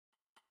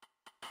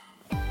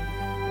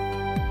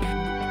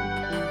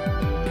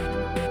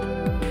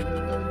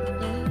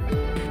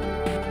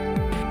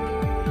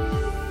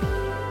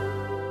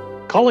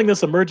calling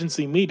this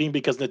emergency meeting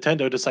because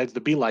Nintendo decides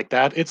to be like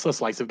that. It's the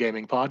Slice of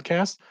Gaming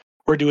podcast.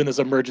 We're doing this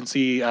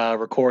emergency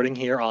recording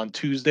here on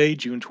Tuesday,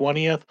 June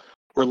 20th.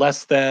 We're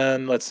less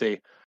than,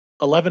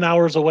 11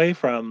 hours away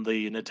from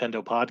the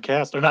Nintendo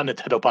podcast, or not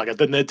Nintendo podcast,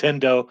 the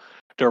Nintendo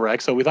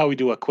Direct. So we thought we'd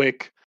do a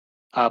quick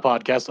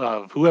podcast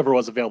of whoever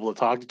was available to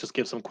talk to just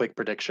give some quick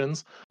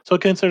predictions. So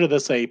consider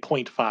this a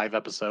 0.5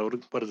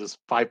 episode. What is this,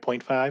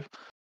 5.5?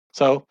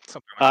 So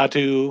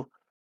to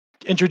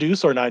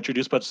introduce, or not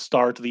introduce, but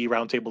start the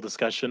roundtable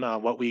discussion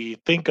on what we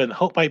think and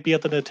hope might be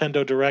at the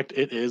Nintendo Direct,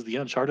 it is the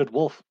Uncharted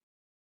Wolf.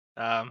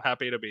 I'm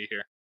happy to be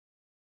here.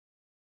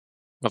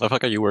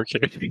 Motherfucker, you work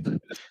here.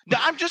 No,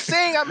 I'm just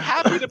saying I'm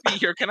happy to be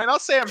here. Can I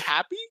not say I'm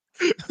happy?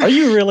 Are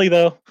you really,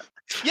 though?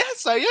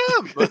 Yes, I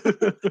am.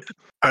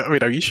 I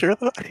mean, are you sure,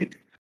 though?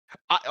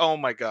 Oh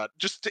my god.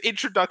 Just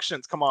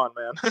introductions. Come on,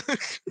 man.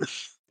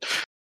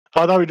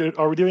 Oh, no,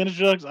 are we doing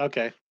introductions?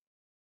 Okay.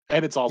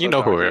 And it's also You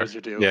know who we are.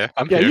 Yeah,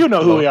 I'm here. You know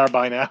Hello. who we are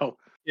by now.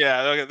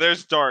 Yeah, okay,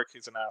 there's Dark.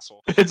 He's an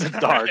asshole. It's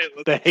Dark.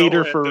 Right, the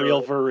hater for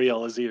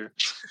real is here.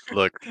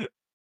 Look,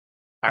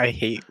 I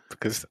hate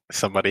because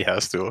somebody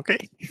has to,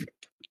 okay?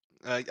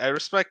 I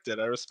respect it.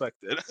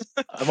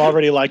 I'm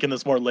already liking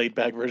this more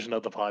laid-back version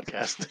of the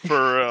podcast.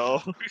 For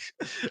real.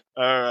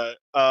 All right.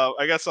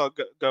 I guess I'll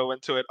go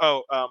into it.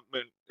 Oh,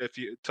 Moon, if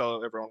you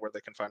tell everyone where they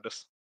can find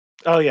us.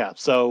 Oh, yeah.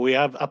 So we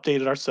have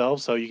updated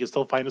ourselves, so you can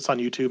still find us on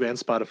YouTube and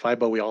Spotify,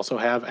 but we also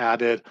have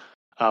added,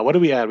 what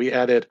did we add? We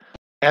added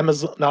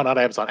Amazon, no, not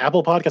Amazon,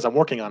 Apple Podcasts. I'm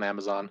working on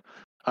Amazon.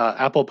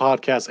 Apple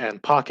Podcasts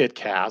and Pocket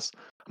Cast.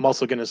 I'm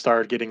also going to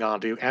start getting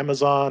onto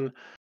Amazon,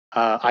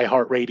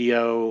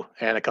 iHeartRadio,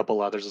 and a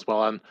couple others as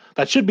well. And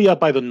that should be up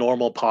by the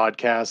normal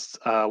podcasts.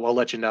 We'll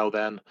let you know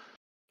then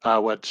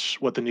what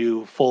the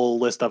new full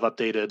list of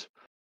updated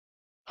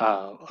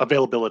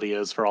availability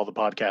is for all the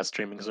podcast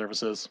streaming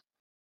services.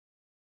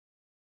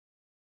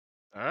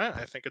 All right,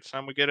 I think it's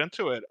time we get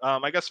into it.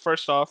 I guess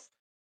first off,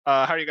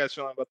 how are you guys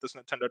feeling about this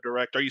Nintendo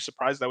Direct? Are you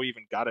surprised that we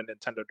even got a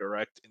Nintendo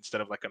Direct instead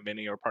of like a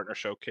mini or partner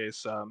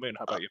showcase? Moon,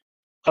 how about you?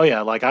 Oh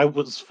yeah, like I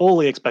was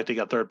fully expecting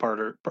a third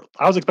party.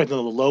 I was expecting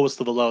the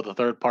lowest of the low, the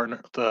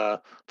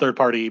third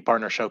party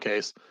partner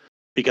showcase,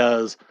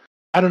 because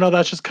I don't know.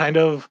 That's just kind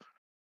of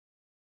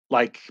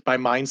like my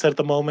mindset at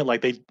the moment.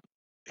 Like they,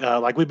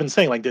 like we've been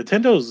saying, like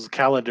Nintendo's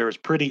calendar is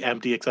pretty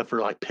empty except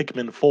for like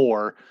Pikmin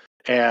 4,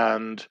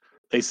 and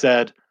they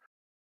said,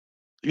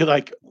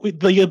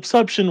 the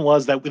assumption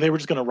was that they were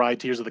just going to ride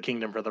Tears of the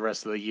Kingdom for the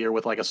rest of the year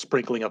with like a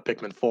sprinkling of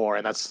Pikmin 4,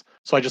 and that's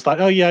so I just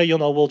thought, oh yeah,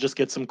 we'll just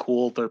get some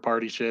cool third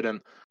party shit, and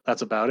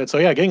that's about it. So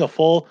yeah, getting a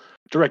full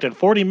direct and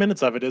 40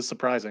 minutes of it is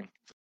surprising.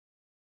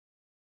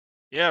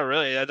 Yeah,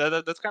 really.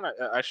 That's kind of.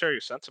 I share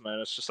your sentiment.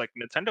 It's just like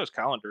Nintendo's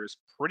calendar is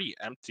pretty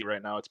empty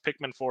right now. It's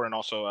Pikmin 4 and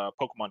also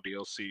Pokemon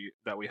DLC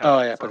that we have.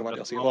 Oh yeah, Pokemon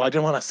DLC. Well, I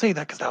didn't want to say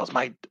that because that was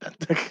my.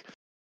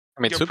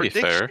 I mean, to be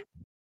fair,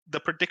 the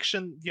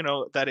prediction,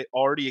 that it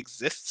already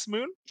exists,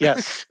 Moon?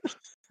 Yes.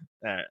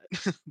 All right.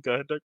 Go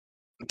ahead, Doug.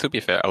 To be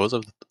fair, I was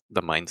of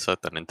the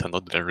mindset that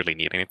Nintendo didn't really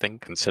need anything,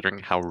 considering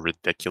how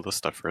ridiculous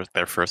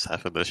their first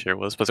half of this year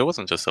was. But it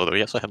wasn't just Zelda.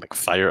 We also had like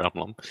Fire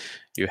Emblem.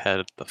 You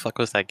had, the fuck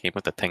was that game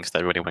with the tanks that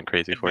everybody went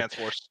crazy for? Advance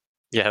Wars.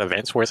 Yeah,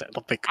 Advance Wars.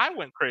 I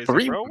went crazy,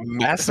 3 bro.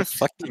 massive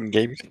fucking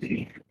games.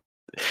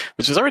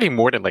 Which is already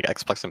more than like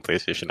Xbox and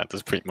PlayStation at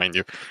this point, mind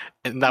you.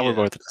 And now we're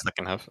going to the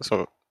second half.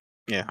 So,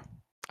 yeah.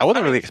 I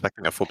wasn't really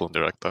expecting a full-blown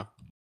Direct, though.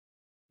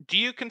 Do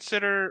you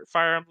consider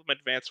Fire Emblem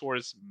Advance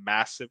Wars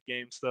massive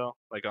games, though?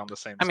 Like on the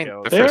same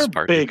scale? They're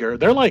bigger.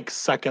 They're like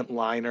second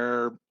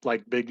liner,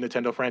 like big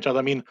Nintendo franchise.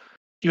 I mean,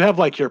 you have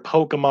like your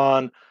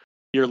Pokemon,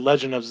 your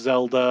Legend of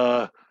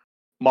Zelda,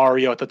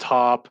 Mario at the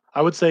top.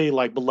 I would say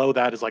like below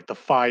that is like the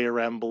Fire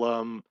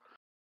Emblem,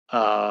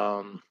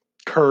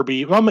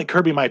 Kirby. Well,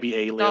 Kirby might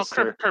be A-list.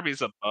 No,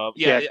 Kirby's above.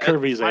 Yeah,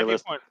 Kirby's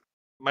A-list.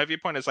 My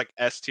viewpoint is like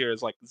S tier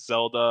is like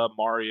Zelda,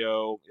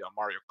 Mario,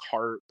 Mario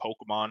Kart,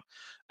 Pokemon,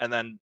 and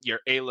then your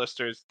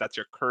A-listers, that's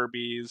your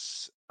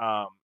Kirby's,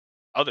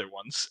 other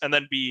ones, and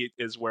then B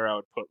is where I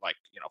would put like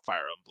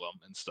Fire Emblem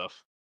and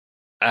stuff.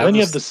 And then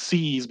you have the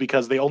C's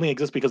because they only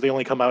exist because they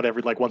only come out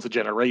every like once a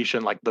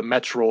generation, like the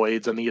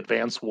Metroids and the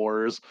Advance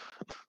Wars.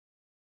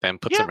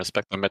 And put some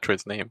respect on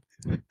Metroid's name.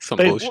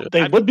 Bullshit.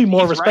 They would be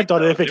more respect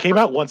on it if it came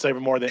out once every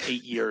more than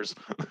 8 years.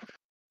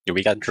 Yeah,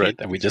 we got Dread,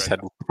 and we just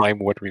had Prime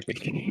Ward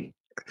remake.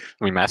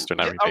 Remastered,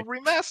 not remake. A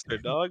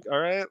remaster, dog. All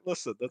right,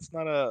 listen, that's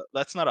not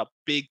a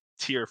big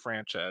tier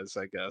franchise,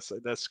 I guess.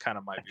 That's kind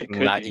of my view.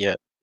 Not yet.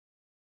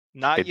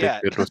 Not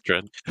yet. Did good with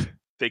Dread.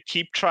 They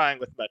keep trying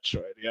with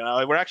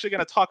Metroid. We're actually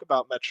going to talk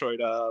about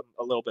Metroid a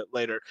little bit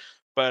later.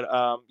 But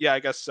yeah, I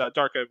guess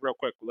Dark, real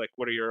quick, like,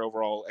 what are your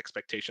overall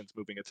expectations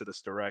moving into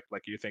this Direct?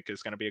 Like, you think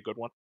is going to be a good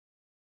one?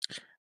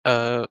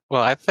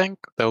 Well, I think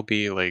there'll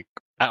be like,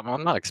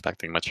 I'm not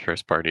expecting much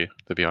first party,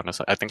 to be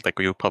honest. I think like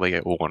we'll probably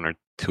get 1 or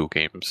 2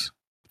 games,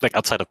 like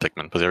outside of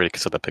Pikmin, because they already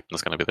said that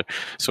Pikmin's going to be there.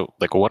 So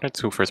like 1 or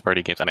 2 first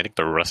party games, and I think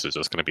the rest is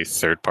just going to be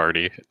third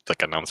party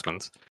like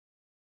announcements.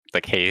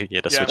 Like, hey,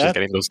 the Switch is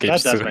getting those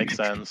games. That does make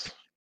sense.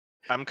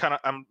 I'm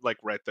like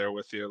right there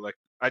with you. Like,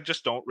 I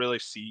just don't really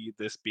see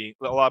this being.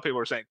 A lot of people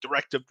are saying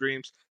Directive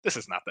Dreams. This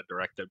is not the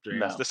Directive Dreams.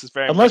 No. This is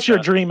very Unless much your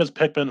dream is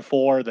Pikmin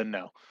 4, then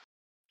no.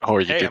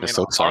 Or your Hey, dream I is mean,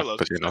 so soft, Arlo's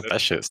but excited. that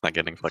shit's not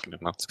getting fucking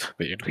announced.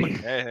 But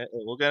Hey,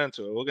 we'll get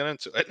into it. We'll get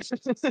into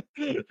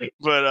it.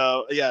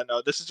 But yeah,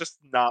 no, this is just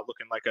not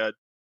looking like a.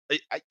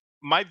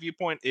 My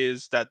viewpoint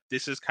is that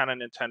this is kind of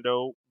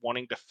Nintendo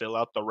wanting to fill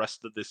out the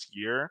rest of this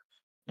year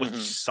with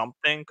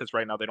something, because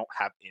right now they don't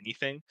have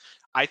anything.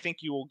 I think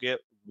you will get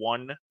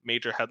one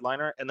major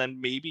headliner, and then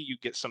maybe you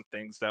get some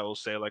things that will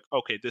say like,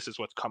 okay, this is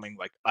what's coming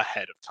like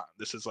ahead of time.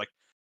 This is like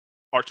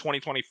our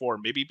 2024,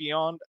 maybe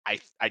beyond. I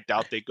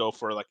doubt they go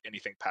for like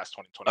anything past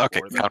 2024. Okay,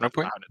 That's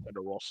counterpoint. not how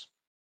Nintendo rolls.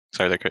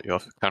 Sorry to cut you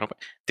off.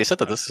 Counterpoint. They said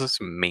that this is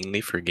mainly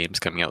for games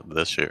coming out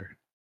this year.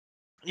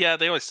 Yeah,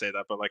 they always say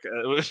that, but like,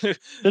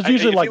 there's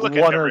usually like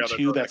one or other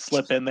two that direct,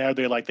 slip in there.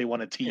 They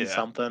want to tease Yeah.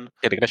 something.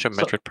 Yeah, they're gonna show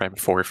So- Metroid Prime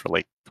 4 for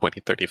like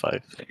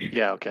 2035.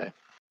 Yeah, okay.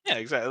 Yeah,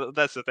 exactly.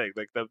 That's the thing.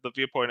 Like the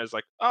viewpoint is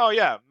like, oh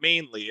yeah,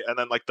 mainly, and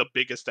then like the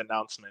biggest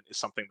announcement is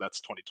something that's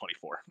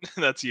 2024.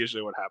 That's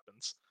usually what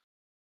happens.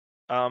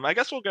 I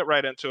guess we'll get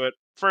right into it.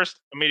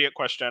 First, immediate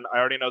question. I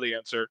already know the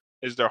answer.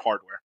 Is there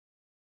hardware?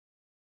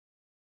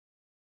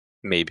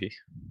 Maybe.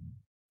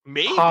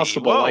 Maybe.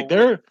 Possible. Whoa, Like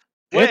they're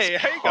wait,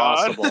 it's hang on.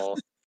 possible.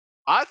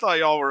 I thought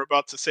y'all were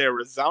about to say a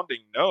resounding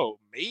no.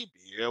 Maybe.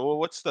 Well,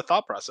 what's the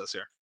thought process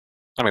here?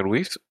 I mean,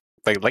 we've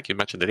like you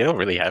mentioned, they don't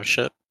really have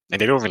shit,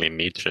 and they don't really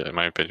need shit, in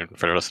my opinion,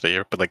 for the rest of the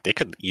year. But like, they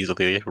could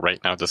easily right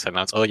now just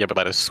announce, "Oh yeah,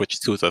 but the Switch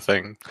 2 is a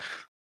thing,"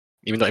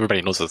 even though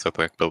everybody knows it's a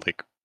thing. But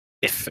like,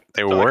 if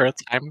there So, were a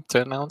time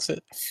to announce it,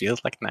 it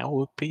feels like now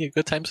would be a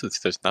good time since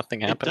there's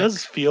nothing It happening.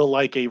 does feel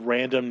like a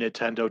random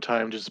Nintendo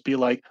time, just be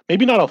like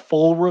maybe not a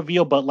full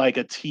reveal, but like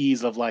a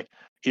tease of like,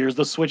 here's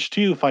the Switch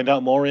 2, find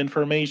out more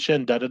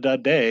information, da da da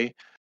day.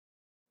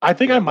 I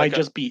think Yeah, I like might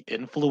just be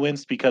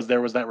influenced because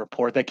there was that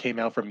report that came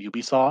out from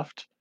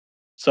Ubisoft.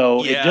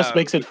 So it just Yeah.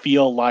 makes it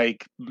feel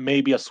like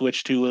maybe a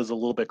Switch 2 is a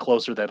little bit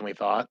closer than we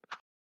thought.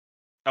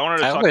 I wanted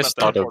to I talk always about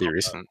the thought it would report. be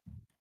recent.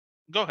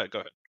 Go ahead.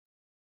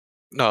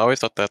 No, I always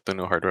thought that the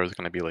new hardware was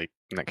going to be like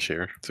next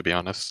year, to be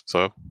honest.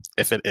 So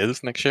if it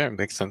is next year, it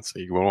makes sense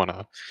that you will want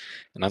to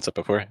announce it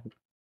beforehand.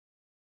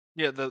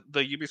 Yeah, the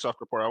Ubisoft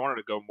report, I wanted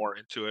to go more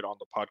into it on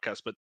the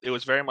podcast, but it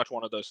was very much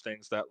one of those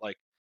things that like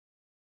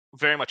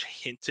very much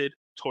hinted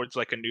towards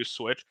like a new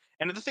Switch.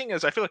 And the thing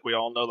is, I feel like we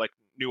all know like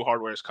new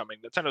hardware is coming.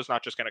 Nintendo's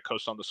not just going to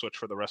coast on the Switch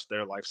for the rest of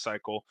their life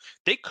cycle.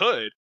 They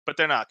could, but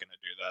they're not going to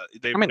do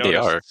that. They've I mean, they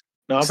noticed. are.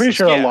 No, I'm pretty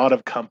sure a lot of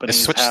It's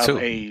companies Switch have 2.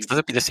 a Does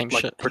it be the same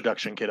like shit?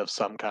 production kit of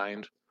some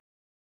kind.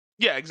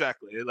 Yeah,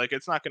 exactly. Like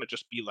it's not going to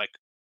just be like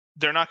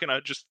they're not going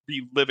to just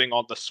be living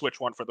on the Switch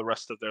 1 for the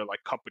rest of their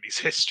like company's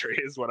history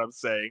is what I'm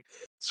saying.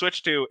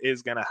 Switch 2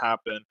 is going to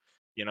happen.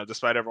 You know,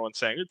 despite everyone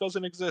saying it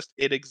doesn't exist,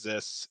 it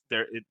exists.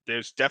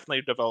 There's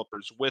definitely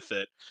developers with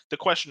it. The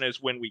question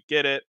is when we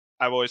get it.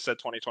 I've always said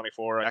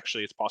 2024.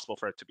 Actually, it's possible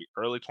for it to be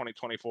early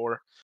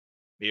 2024,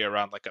 maybe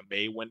around like a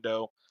May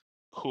window.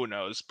 Who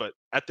knows? But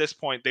at this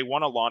point, they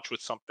want to launch with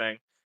something.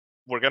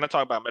 We're going to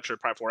talk about Metroid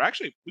Prime 4.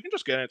 Actually, we can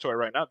just get into it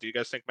right now. Do you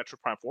guys think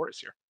Metroid Prime 4 is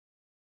here?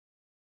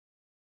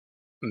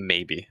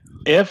 Maybe.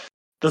 If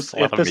It's a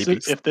lot of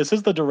maybes. if this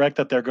is the direct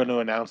that they're going to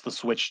announce the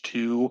Switch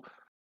 2,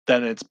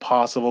 then it's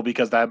possible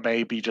because that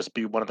may be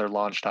one of their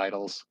launch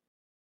titles.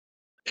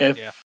 If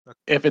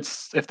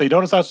if they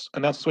don't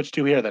announce Switch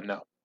 2 here, then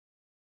no.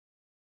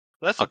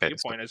 That's the Okay,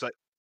 viewpoint. Is like,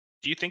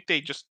 do you think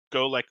they just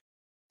go like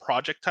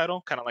project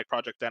title, kind of like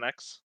Project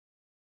NX?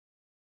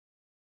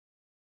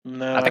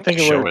 No, I I think think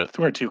they show it.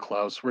 we're too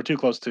close. We're too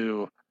close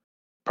to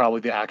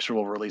probably the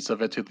actual release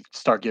of it to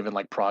start giving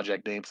like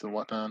project names and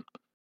whatnot.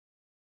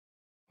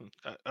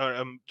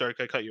 Derek,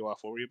 I cut you off.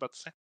 What were you about to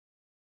say?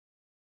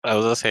 I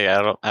was gonna say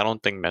I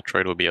don't think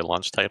Metroid will be a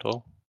launch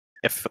title.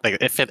 If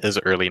it is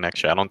early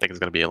next year, I don't think it's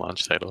gonna be a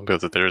launch title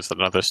because there's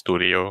another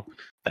studio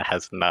that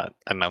has not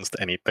announced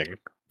anything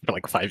for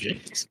like 5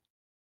 years.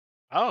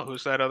 Oh,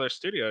 who's that other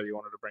studio you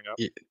wanted to bring up?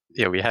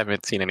 Yeah, we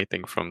haven't seen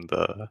anything from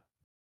the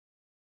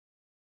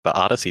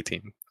Odyssey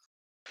team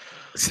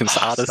since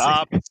Odyssey.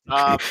 Stop!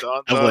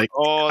 I'm like,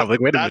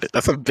 wait a minute,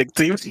 that's a big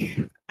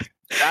team.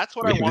 That's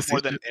what We I haven't want more seen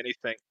than it.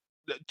 anything.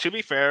 To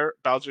be fair,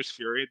 Bowser's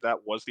Fury, that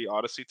was the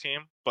Odyssey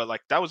team, but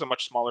like that was a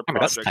much smaller I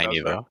mean, that's project. tiny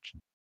That was though.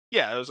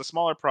 yeah, it was a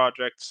smaller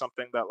project,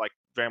 something that like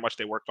very much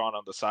they worked on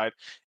the side.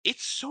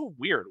 It's so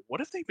weird. What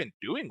have they been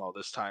doing all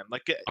this time?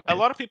 Like a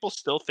lot of people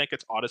still think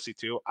it's Odyssey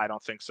 2. I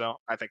don't think so.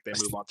 I think they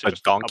move on to A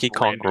just Donkey a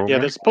Kong brand new. rumor. Yeah,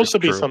 there's supposed to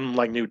be True. some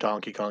like new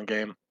Donkey Kong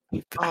game.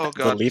 Oh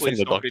god, Believe in please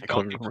the don't be Donkey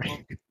Kong Donkey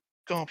rumor. Kong.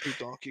 Don't be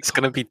Donkey It's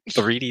Kong. gonna be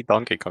 3D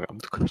Donkey Kong. I'm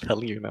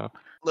telling you now.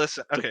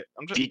 Listen, okay,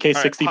 I'm just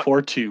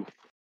DK64 2.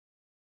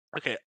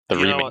 Okay, The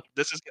you know remake. what?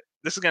 This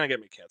is gonna get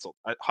me canceled.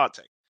 Hot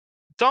take.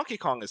 Donkey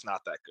Kong is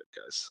not that good,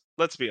 guys.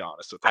 Let's be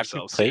honest with Have you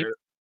ourselves played here.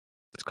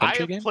 this I country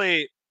have game?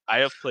 played. I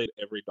have played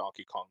every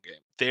Donkey Kong game.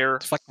 They're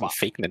It's fucking fine.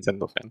 fake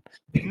Nintendo fan.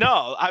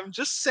 No, I'm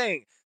just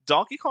saying.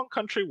 Donkey Kong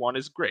Country 1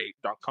 is great.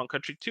 Donkey Kong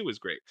Country 2 is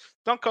great.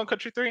 Donkey Kong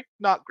Country 3,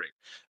 not great.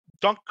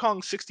 Donkey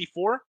Kong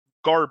 64,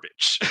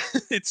 garbage.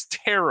 It's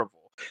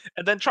terrible.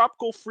 And then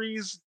Tropical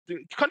Freeze,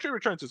 Country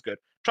Returns is good.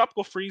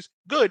 Tropical Freeze,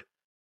 good.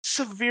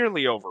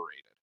 Severely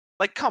overrated.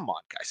 Like, come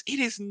on, guys. It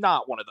is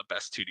not one of the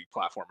best 2D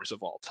platformers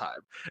of all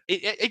time.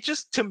 It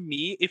just, to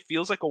me, it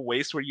feels like a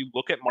waste where you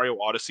look at Mario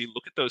Odyssey,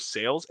 look at those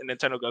sales, and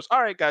Nintendo goes,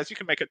 all right, guys, you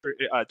can make a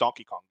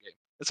Donkey Kong game.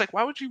 It's like,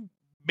 why would you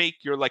make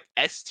your, like,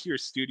 S-tier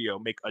studio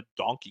make a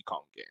Donkey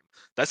Kong game?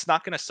 That's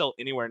not going to sell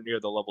anywhere near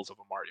the levels of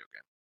a Mario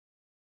game.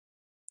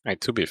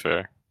 Right, to be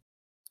fair,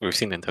 we've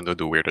seen Nintendo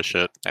do weirder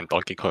shit, and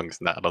Donkey Kong's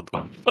not a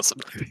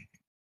possibility.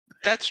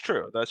 That's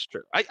true. That's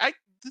true.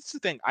 This is the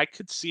thing. I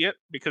could see it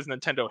because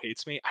Nintendo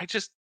hates me.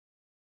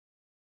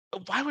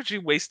 Why would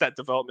you waste that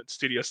development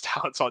studio's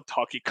talents on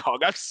Donkey Kong?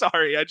 I'm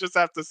sorry. I just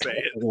have to say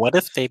it. What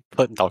if they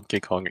put Donkey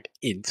Kong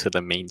into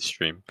the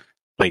mainstream,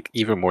 like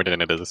even more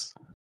than it is?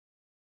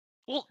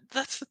 Well,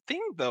 that's the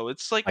thing, though.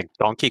 It's like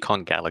Donkey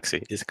Kong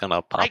Galaxy is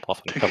gonna pop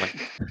off and killing.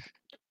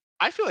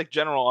 I feel like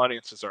general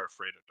audiences are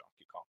afraid of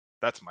Donkey Kong.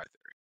 That's my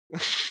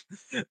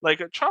theory.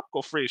 Like a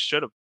Tropical Freeze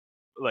should have,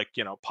 like,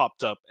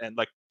 popped up, and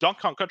like Donkey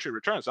Kong Country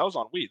Returns, that was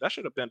on Wii. That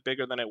should have been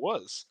bigger than it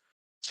was.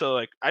 So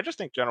like, I just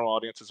think general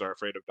audiences are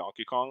afraid of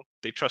Donkey Kong.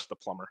 They trust the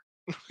plumber.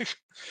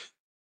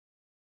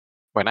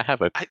 Why not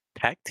have a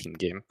tag team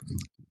game?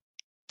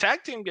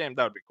 Tag team game,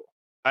 that would be cool.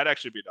 I'd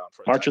actually be down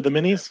for it. March of the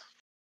Minis.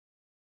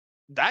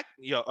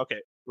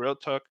 Okay, real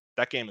talk.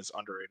 That game is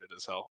underrated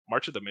as hell.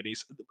 March of the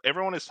Minis.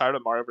 Everyone is tired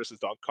of Mario vs.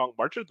 Donkey Kong.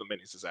 March of the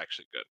Minis is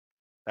actually good.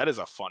 That is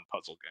a fun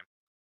puzzle game.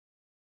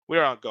 We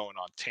are going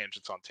on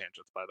tangents,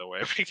 by the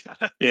way.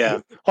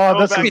 Yeah.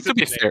 Oh, to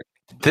be fair,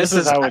 this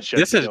is how it should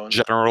this be is going.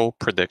 general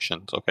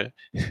predictions, okay?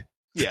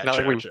 Yeah, not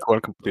like we've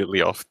gone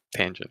completely off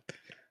tangent.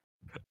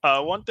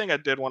 One thing I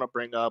did want to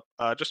bring up,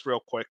 just real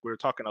quick, we were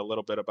talking a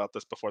little bit about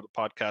this before the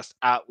podcast.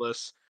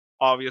 Atlas,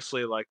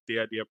 obviously, like the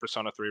idea of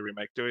Persona 3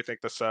 remake. Do we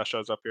think this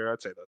shows up here?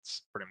 I'd say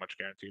that's pretty much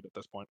guaranteed at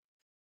this point.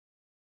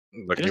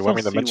 Look, you want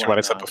me to mention what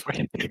I said before?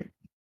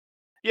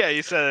 Yeah,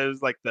 you said it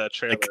was like the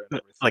trailer and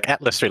everything. Like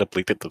Atlas straight up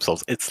leaked it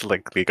themselves. It's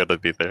likely gonna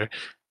be there.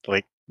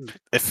 Like,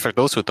 if for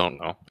those who don't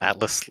know,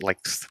 Atlas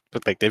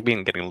they've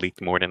been getting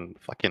leaked more than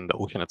fucking the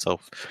ocean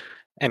itself.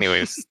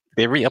 Anyways,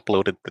 they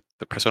re-uploaded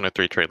the Persona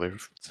 3 trailer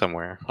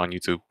somewhere on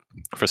YouTube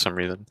for some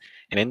reason,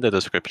 and in the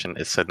description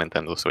it said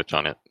Nintendo Switch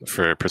on it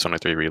for Persona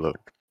 3 Reload.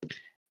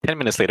 10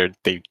 minutes later,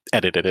 they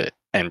edited it,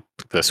 and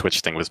the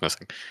Switch thing was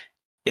missing.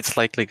 It's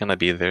likely gonna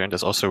be there, and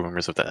there's also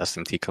rumors of the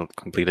SMT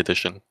Complete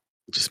Edition.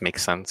 It just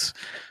makes sense.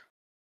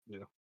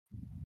 Yeah.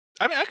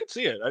 I mean, I could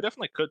see it. I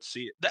definitely could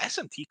see it. The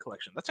SMT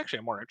collection, that's actually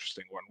a more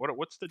interesting one.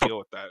 What's the deal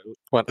with that?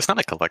 Well, it's not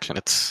a collection.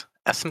 It's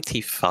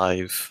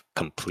Ep.5.5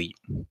 Complete.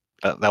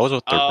 That was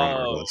what the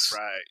rumor was.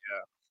 Right,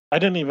 yeah. I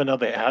didn't even know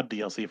they had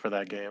DLC for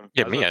that game.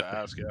 Yeah,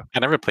 I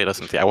never played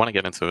SMT. I want to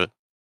get into it.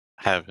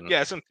 I haven't.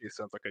 Yeah, SMT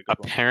sounds like a good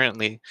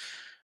Apparently,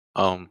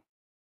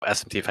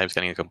 SMT5 is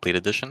getting a complete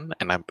edition,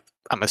 and I'm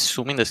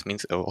assuming this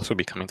means it will also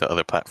be coming to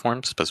other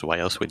platforms, because why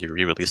else would you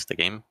re-release the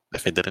game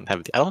if it didn't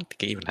have I don't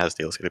think it even has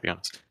DLC, to be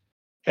honest.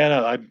 And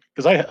I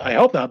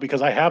hope not,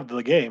 because I have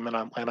the game and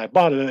I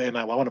bought it and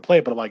I want to play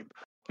it, but I'm like,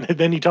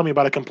 then you tell me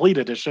about a complete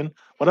edition.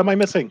 What am I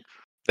missing?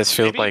 This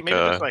feels maybe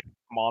there's like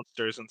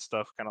monsters and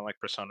stuff, kind of like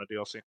Persona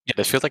DLC. Yeah,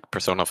 this feels like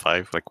Persona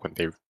 5, like when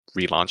they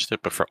relaunched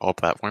it, but for all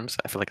platforms.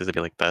 I feel like it's gonna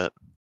be like that.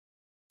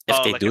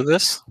 If they do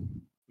this,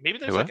 maybe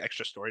there's like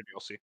extra story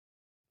DLC.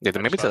 Yeah,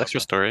 maybe it's an extra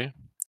story.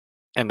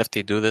 And if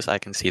they do this, I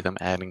can see them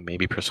adding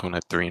maybe Persona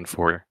 3 and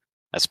 4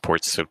 as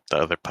ports to the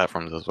other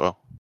platforms as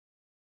well.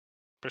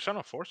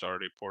 Persona 4 is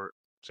already port.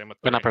 Same with.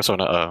 But not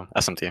Persona,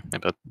 SMT.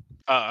 But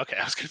okay,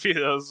 I was confused.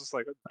 I was just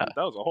like, that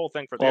was a whole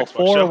thing for the Xbox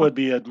 4 show. would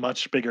be a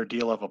much bigger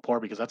deal of a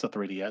port because that's a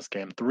 3DS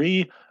game.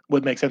 3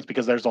 would make sense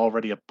because there's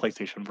already a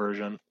PlayStation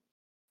version.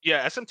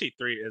 Yeah, SMT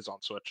 3 is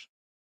on Switch.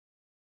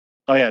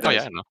 Oh yeah,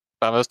 I know.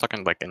 But I was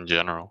talking like in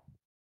general.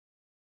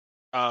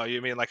 Oh,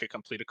 you mean like a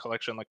completed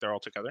collection, like they're all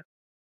together?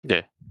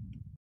 Yeah.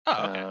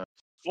 Oh, okay.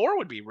 4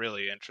 would be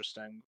really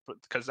interesting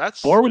because that's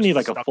 4 would need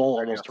like a full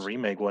almost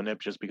remake, wouldn't it?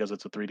 Just because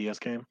it's a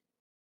 3DS game.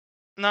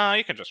 No,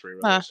 you can just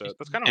re-release it.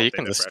 That's kind of what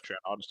they did for Etrian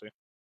Odyssey.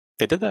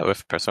 They did that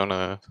with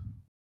Persona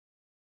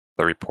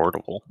 3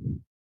 Portable. They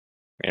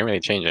didn't really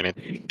change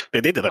anything. They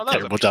did a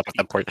terrible job with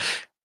that port.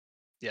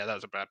 Yeah, that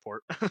was a bad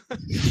port.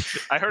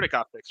 I heard it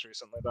got fixed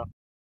recently, though.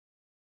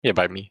 Yeah,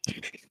 by me.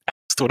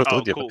 Cool.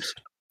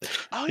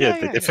 Oh, yeah,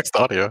 they fixed the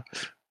audio.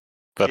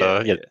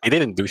 But they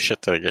didn't do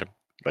shit to the game.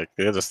 Like,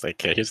 they're just like,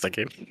 okay, here's the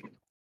game.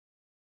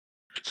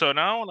 So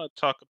now I want to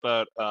talk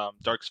about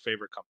Dark's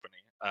favorite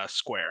company,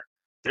 Square.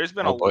 There's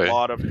been a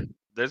lot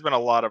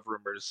of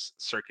rumors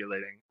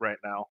circulating right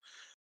now.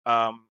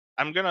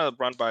 I'm gonna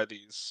run by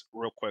these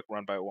real quick,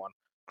 one by one.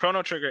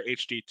 Chrono Trigger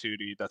HD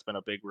 2D, that's been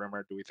a big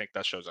rumor. Do we think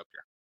that shows up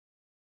here?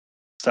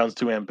 Sounds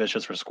too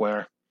ambitious for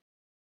Square.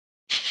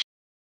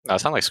 No,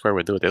 it's not like Square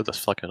would do it. They'll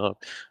just fuck it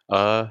up.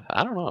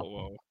 I don't know.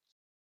 Whoa.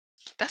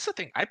 That's the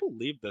thing. I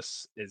believe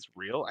this is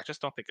real. I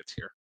just don't think it's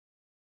here.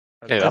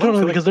 I don't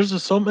know, because there's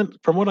just so many.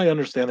 From what I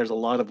understand, there's a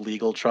lot of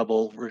legal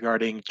trouble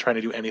regarding trying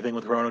to do anything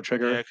with Chrono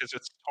Trigger. Yeah, because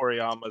it's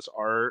Toriyama's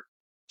art,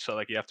 so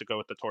like you have to go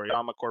with the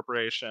Toriyama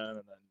Corporation, and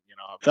then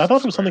I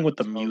thought it was something with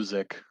the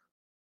music.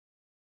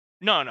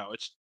 No,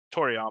 it's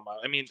Toriyama.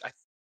 I mean,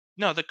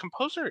 no, the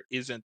composer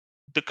isn't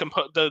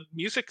the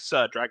music's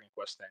Dragon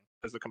Quest thing,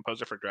 because the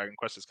composer for Dragon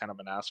Quest is kind of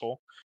an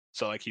asshole.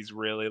 So like he's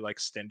really like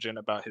stingent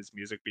about his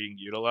music being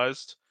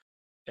utilized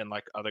in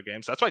like other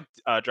games. That's why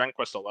Dragon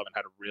Quest 11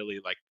 had a really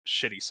like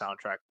shitty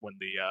soundtrack when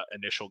the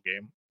initial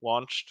game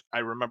launched. I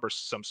remember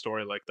some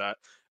story like that.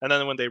 And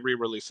then when they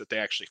re-released it, they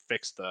actually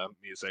fixed the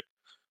music.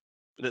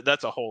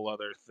 That's a whole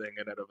other thing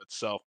in and of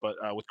itself. But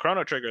with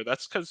Chrono Trigger,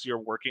 that's because you're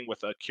working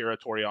with Akira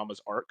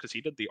Toriyama's art, because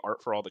he did the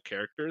art for all the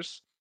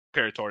characters.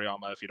 Akira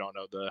Toriyama, if you don't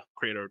know, the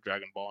creator of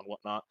Dragon Ball and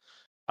whatnot.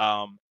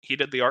 He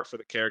did the art for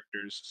the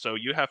characters, so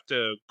you have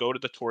to go to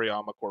the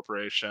Toriyama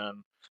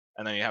Corporation,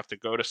 and then you have to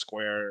go to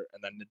Square,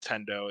 and then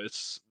Nintendo.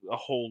 It's a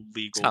whole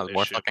legal Sounds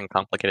more issue. fucking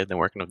complicated than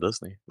working with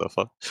Disney. The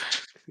fuck?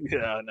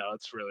 Yeah, no,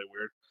 it's really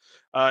weird.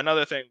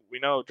 Another thing, we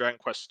know Dragon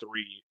Quest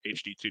 3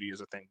 HD 2D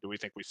is a thing. Do we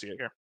think we see it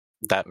here?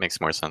 That makes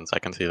more sense. I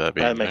can see that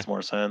being That there. makes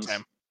more sense.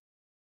 Same.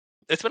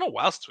 It's been a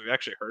while since we've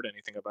actually heard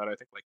anything about it. I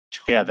think like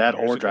 2 Yeah, that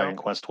years or ago. Dragon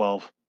Quest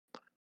 12.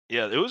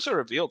 Yeah, it was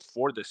revealed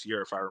for this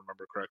year, if I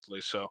remember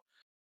correctly. So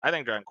I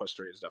think Dragon Quest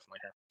 3 is definitely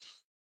here.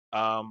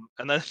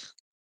 And then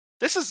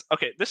this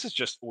is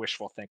just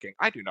wishful thinking.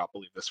 I do not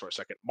believe this for a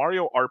second.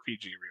 Mario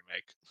RPG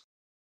remake.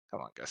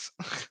 Come on, guys.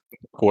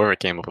 Whoever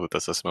came up with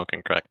this is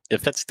smoking crack.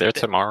 If it's there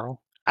tomorrow,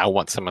 I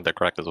want some of the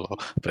crack as well.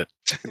 But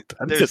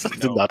There's this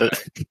is no not way.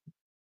 it.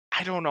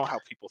 I don't know how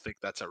people think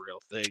that's a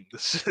real thing.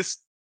 This is.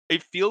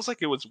 It feels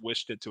like it was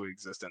wished into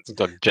existence. Look,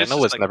 There's Jenna just,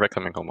 was like, never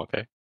coming home.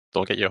 Okay,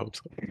 don't get your hopes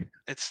up.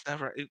 It's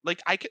never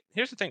like I could.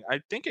 Here's the thing. I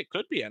think it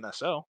could be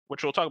NSO,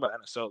 which we'll talk about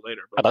NSO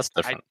later. Oh, But that's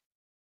like, different.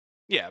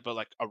 yeah, but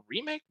like a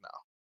remake, no,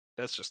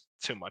 that's just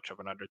too much of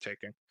an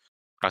undertaking.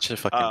 I should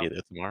fucking be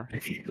there tomorrow.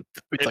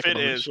 If it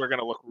is, we're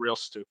gonna look real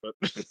stupid.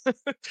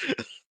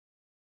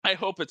 I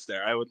hope it's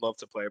there. I would love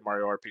to play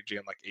Mario RPG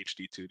in like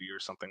HD 2D or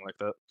something like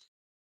that.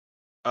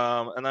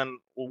 And then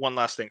one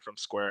last thing from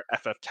Square,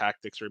 FF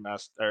Tactics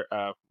remaster.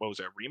 What was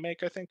it?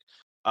 Remake, I think.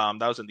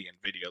 That was in the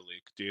Nvidia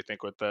leak. Do you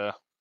think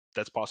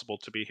that's possible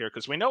to be here?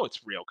 Because we know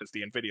it's real, because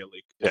the Nvidia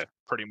leak is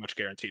pretty much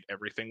guaranteed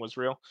everything was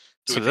real.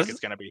 Do we think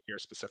it's gonna be here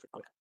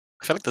specifically?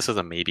 I feel like this is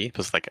a maybe,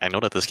 because like I know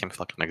that this game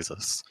fucking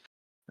exists.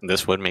 And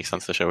this would make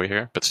sense to show it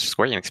here, but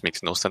Square Enix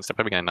makes no sense. They're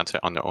probably gonna announce it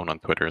on their own on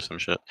Twitter or some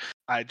shit.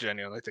 I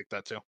genuinely think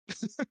that too.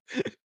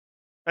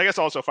 I guess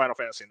also Final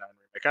Fantasy 9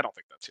 remake. I don't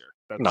think that's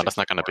here. No, that's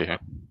not gonna be here.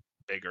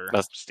 Bigger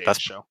that's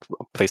show.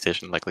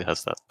 PlayStation likely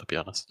has that, to be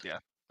honest. Yeah,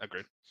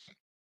 agreed.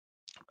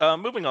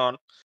 Moving on.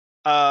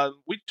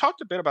 We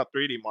talked a bit about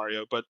 3D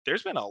Mario, but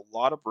there's been a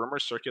lot of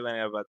rumors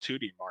circulating of a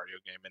 2D Mario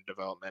game in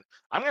development.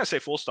 I'm gonna say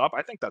full stop.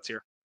 I think that's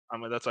here. I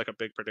mean, that's like a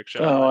big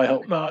prediction. Oh, I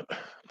hope not.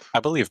 I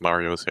believe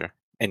Mario's here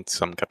in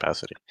some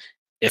capacity.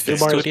 If New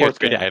it's Mario 2D or Sports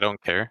 3D, game. I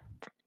don't care.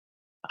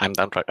 I'm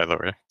down for either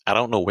way. I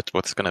don't know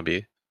what's gonna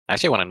be. I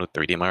actually want a new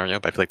 3D Mario,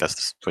 but I feel like that's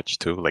the Switch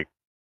 2, like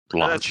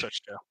launch. That's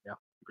Switch 2, yeah.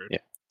 Agreed. Yeah.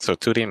 So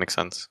 2D makes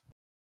sense.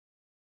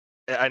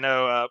 I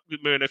know,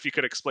 Moon, if you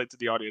could explain to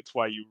the audience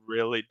why you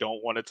really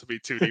don't want it to be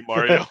 2D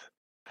Mario.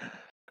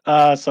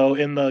 So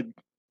in the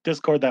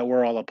Discord that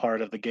we're all a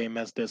part of, the Game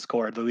Mess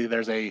Discord,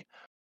 there's a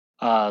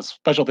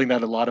special thing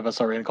that a lot of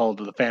us are in called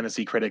the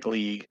Fantasy Critic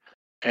League.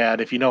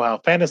 And if you know how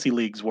fantasy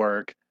leagues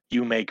work,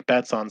 you make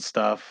bets on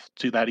stuff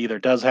that either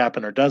does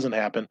happen or doesn't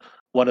happen.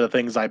 One of the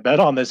things I bet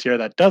on this year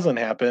that doesn't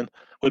happen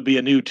would be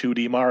a new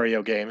 2D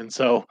Mario game. And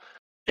so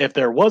if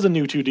there was a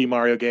new 2D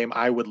Mario game,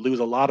 I would lose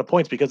a lot of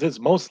points because it's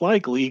most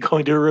likely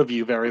going to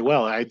review very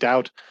well. I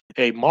doubt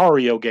a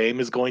Mario game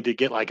is going to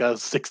get like a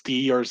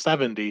 60 or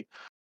 70.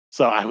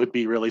 So I would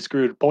be really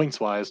screwed points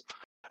wise.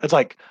 It's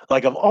like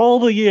of all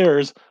the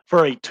years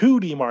for a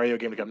 2D Mario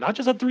game to come, not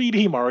just a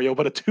 3D Mario,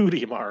 but a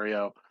 2D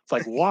Mario. It's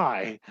like,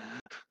 why?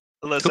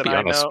 Listen, to be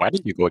honest, I know. why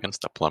did you go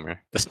against the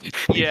plumber?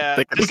 Yeah,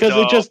 because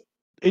it just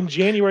in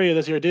January of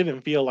this year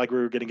didn't feel like we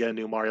were going to get a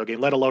new Mario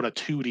game, let alone a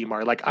 2D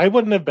Mario. Like I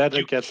wouldn't have bet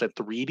against a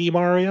 3D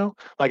Mario.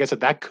 Like I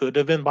said, that could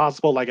have been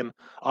possible, like an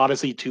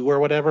Odyssey 2 or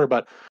whatever.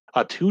 But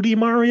a 2D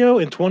Mario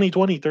in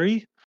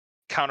 2023.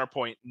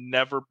 Counterpoint,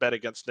 never bet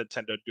against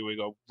Nintendo doing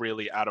a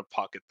really out of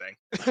pocket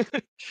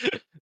thing.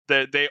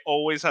 they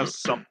always have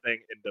something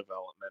in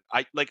development.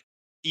 I like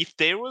if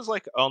there was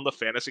like on the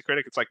Fantasy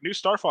Critic, it's like new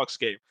Star Fox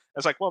game.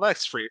 It's like, well, that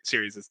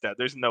series is dead.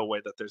 There's no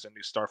way that there's a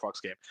new Star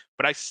Fox game.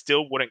 But I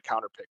still wouldn't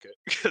counterpick it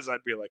because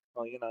I'd be like,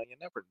 well, you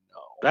never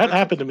know. That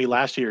happened to me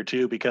last year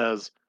too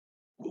because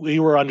we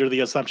were under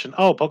the assumption,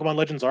 oh, Pokemon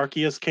Legends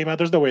Arceus came out.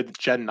 There's no way that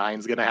Gen 9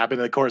 is going to happen.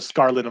 And of course,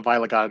 Scarlet and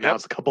Violet got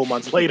announced a couple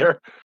months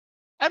later.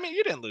 I mean,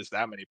 you didn't lose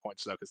that many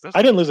points though, because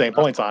I didn't lose any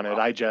points on it.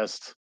 I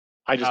just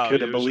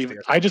couldn't believe it.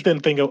 I just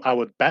didn't think I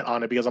would bet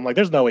on it because I'm like,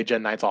 there's no way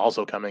Gen 9's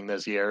also coming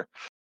this year.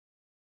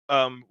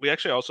 We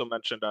actually also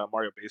mentioned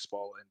Mario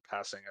Baseball in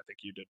passing. I think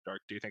you did,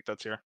 Dark. Do you think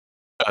that's here?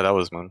 That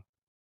was Moon.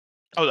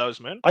 Oh, that was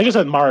Moon? I just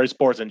said Mario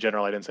Sports in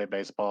general. I didn't say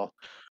baseball.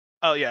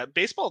 Oh yeah,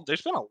 baseball.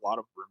 There's been a lot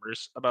of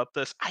rumors about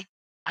this.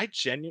 I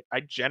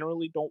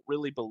generally don't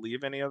really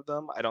believe any of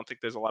them. I don't think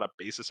there's a lot of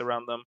basis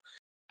around them.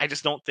 I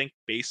just don't think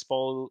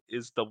baseball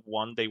is the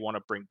one they want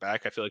to bring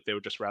back. I feel like they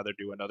would just rather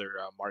do another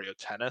Mario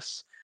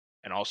Tennis.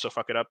 and also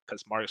fuck it up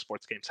because Mario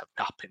sports games have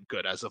not been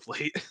good as of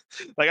late.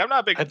 Like I'm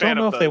not a big I fan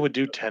don't know of if they would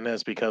do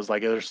tennis because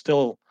like there's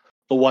still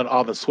the one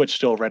on the Switch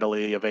still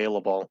readily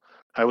available.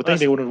 I would think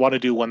they wouldn't want to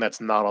do one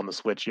that's not on the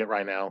Switch yet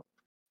right now.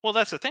 Well,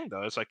 that's the thing,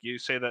 though. It's like you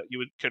say that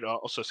could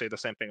also say the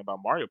same thing about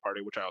Mario Party,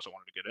 which I also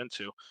wanted to get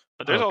into.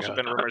 But there's also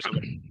been rumors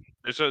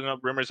of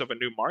rumors of a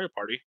new Mario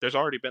Party. There's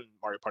already been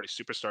Mario Party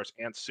Superstars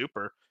and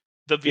Super.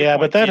 The Yeah,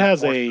 but viewpoint that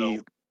is more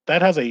so.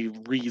 that has a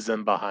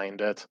reason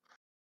behind it.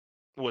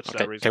 What's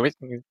that Okay, reason?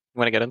 you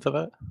want to get into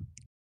that?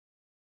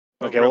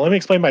 Okay, well, let me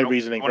explain my real-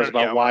 reasoning I wanna- first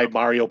about yeah, I why wanna-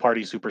 Mario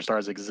Party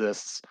Superstars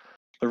exists.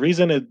 The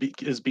reason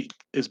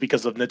is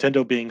because of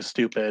Nintendo being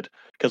stupid.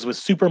 Because with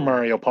Super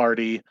Mario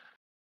Party,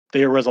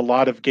 there was a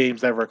lot of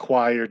games that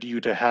required you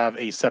to have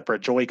a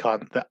separate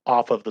Joy-Con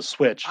off of the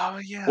Switch. Oh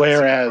yeah. That's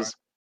a good one.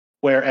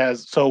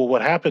 Whereas, so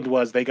what happened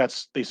was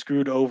they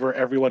screwed over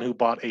everyone who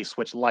bought a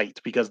Switch Lite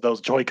because those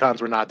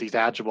Joy-Cons were not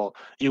detachable.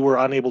 You were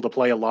unable to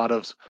play a lot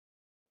of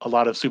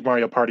Super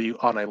Mario Party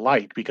on a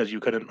Lite because you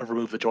couldn't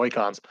remove the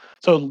Joy-Cons.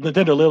 So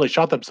Nintendo literally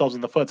shot themselves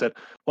in the foot. Said,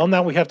 "Well,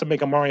 now we have to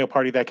make a Mario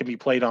Party that can be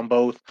played on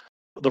both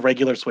the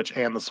regular Switch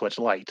and the Switch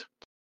Lite."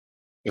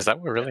 Is that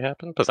what really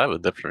happened? Because I have a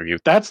different view.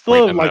 That's the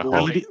Wait, and like the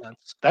whole- leading.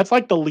 That's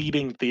like the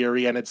leading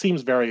theory, and it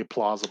seems very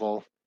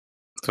plausible.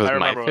 So I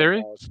my remember theory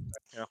what it was.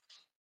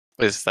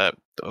 Yeah. is that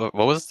what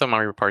was the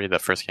Mario Party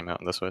that first came out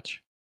on the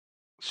Switch?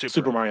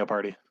 Super Mario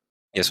Party.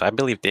 Yeah, so I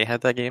believe they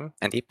had that game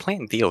and they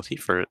planned DLC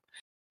for it.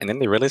 And then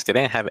they realized they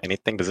didn't have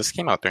anything because this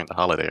came out during the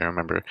holiday, I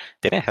remember.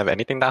 They didn't have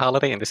anything that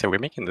holiday and they said, we're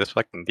making this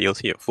fucking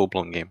DLC a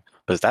full-blown game.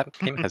 Because that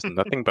game has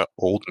nothing but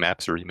old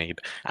maps remade.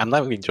 I'm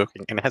not even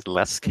joking, and it has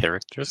less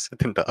characters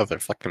than the other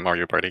fucking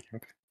Mario Party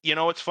game. You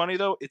know what's funny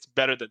though? It's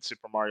better than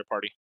Super Mario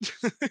Party.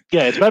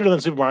 Yeah, it's better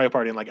than Super Mario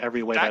Party in like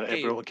every way That that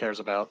game- everyone cares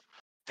about.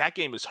 That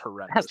game is It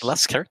horrendous. has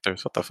less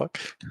characters, what the fuck?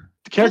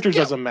 The characters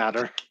yeah. doesn't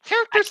matter.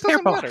 Characters I care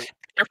doesn't about- matter.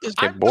 Characters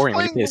I'm get just boring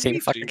when you playing play the same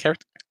Luigi. fucking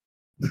character.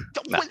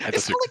 Nah, I It's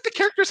disagree. not like the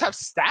characters have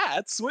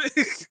stats.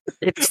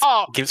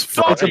 It gives It's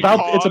variety.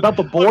 about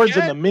the boards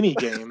and the mini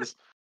games.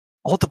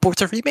 All the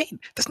boards are remade.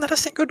 There's not a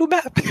single new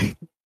map. It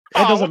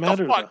doesn't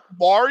matter. What the fuck?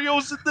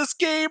 Mario's in this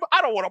game?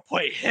 I don't want to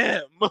play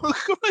him.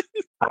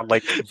 I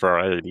like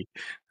variety.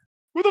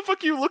 Who the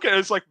fuck you look at?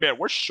 It's like, man,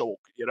 we're Shulk,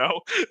 you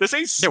know? This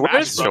ain't Yeah, where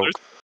Smash is Brothers.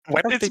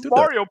 Why don't It's they do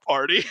Mario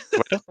Party. that?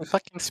 Why doesn't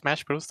fucking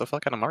Smash Bros. The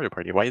fuck out of Mario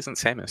Party? Why isn't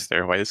Samus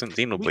there? Why isn't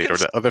Xenoblade or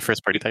the other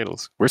first party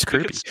titles? Where's We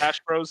Kirby? could Smash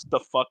Bros. The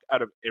fuck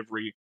out of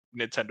every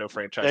Nintendo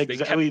franchise.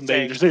 Exactly. They They kept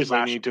saying seriously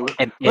Smash need to. Bros.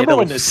 And Remember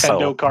when it'll Nintendo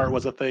sell. Kart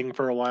was a thing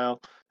for a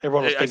while?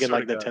 Everyone was I thinking swear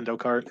like to God. Nintendo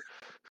Kart.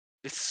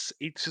 It's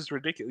just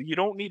ridiculous. You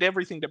don't need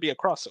everything to be a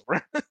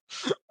crossover.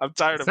 I'm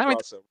tired It's of not,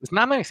 crossover. it's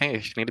not like saying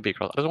it should need to be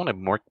cross. I just wanted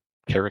more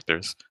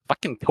characters.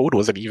 Fucking Toad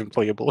wasn't even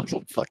playable.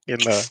 Fucking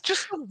It's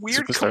just a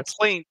weird Superstars.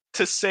 complaint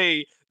to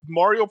say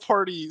Mario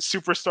Party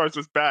Superstars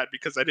was bad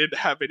because I didn't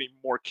have any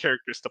more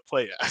characters to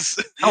play as.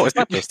 Oh, it's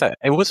not just that.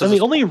 It was. And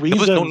the only there was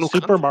reason no new Super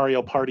content.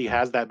 Mario Party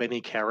has that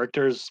many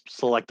characters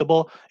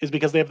selectable is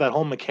because they have that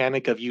whole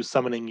mechanic of you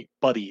summoning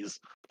buddies.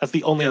 That's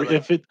the only. Yeah,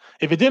 like-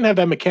 if it didn't have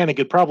that mechanic,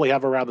 it'd probably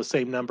have around the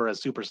same number as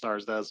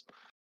Superstars does.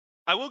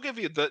 I will give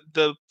you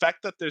the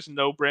fact that there's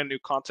no brand new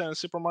content in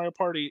Super Mario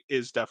Party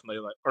is definitely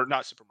like, or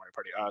not Super Mario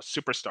Party,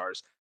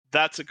 Superstars.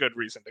 That's a good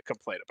reason to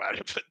complain about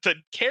it. But the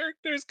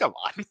characters, come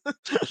on.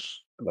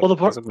 Well,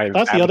 that's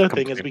the other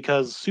thing is complaint.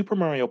 because Super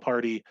Mario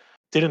Party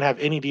didn't have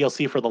any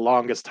DLC for the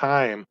longest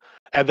time,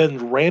 and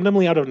then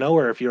randomly out of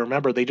nowhere, if you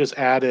remember, they just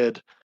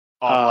added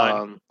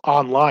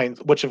online,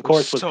 which of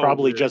course was so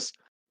probably weird. just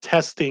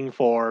testing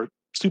for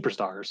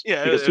Superstars.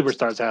 Yeah, because it's-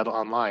 Superstars had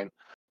online.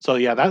 So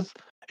yeah,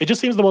 it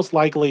just seems the most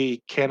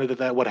likely candidate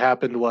that what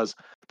happened was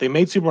they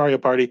made Super Mario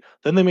Party,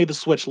 then they made the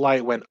Switch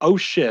Lite. Went, oh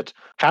shit,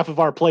 half of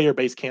our player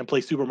base can't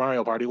play Super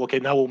Mario Party. Okay,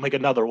 now we'll make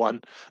another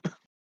one.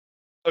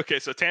 Okay,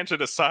 so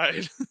tangent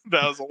aside,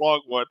 that was a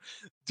long one.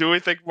 Do we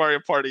think Mario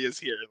Party is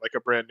here, like a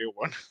brand new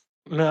one?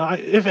 No,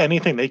 if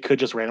anything, they could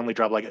just randomly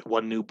drop like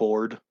one new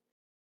board.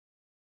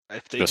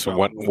 If they Just drop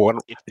one.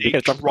 if You they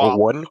guys drop drop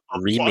one a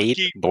remade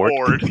fucking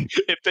board.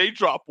 if they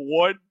drop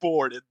one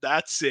board and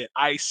that's it,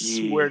 I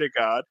swear to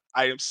God,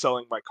 I am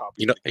selling my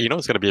copy. You know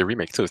it's gonna be a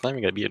remake too. It's not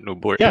even gonna be a new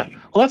board. Yeah,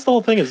 well, that's the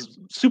whole thing. Is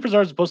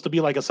Superstars supposed to be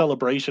like a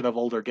celebration of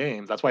older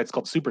games? That's why it's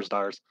called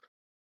Superstars.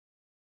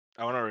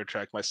 I want to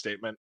retract my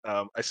statement.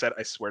 I said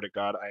I swear to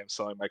God, I am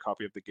selling my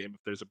copy of the game if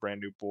there's a brand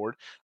new board.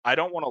 I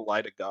don't want to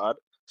lie to God,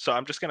 so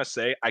I'm just gonna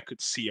say I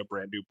could see a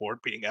brand new board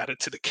being added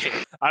to the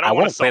game. I don't I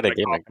want won't to play sell the my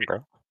game copy. again,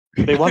 bro.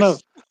 They want to.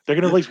 They're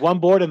going to release one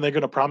board and they're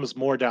going to promise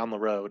more down the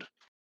road.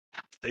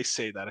 They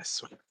say that, I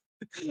swear.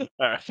 All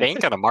right. They ain't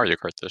got a Mario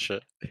Kart this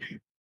shit.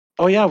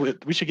 Oh yeah,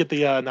 we should get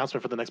the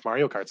announcement for the next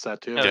Mario Kart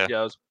set too.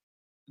 Yeah.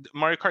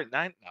 Mario Kart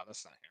 9? No,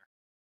 that's not here.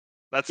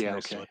 That's Yeah, new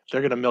okay. Switch.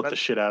 They're going to milk the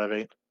shit out of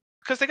it.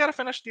 Because they got to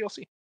finish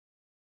DLC.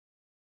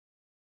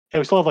 Yeah,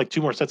 we still have like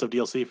 2 more sets of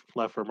DLC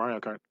left for Mario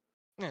Kart.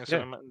 Yeah,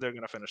 so they're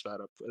gonna finish that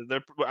up.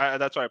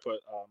 That's why I put.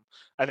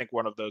 I think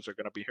one of those are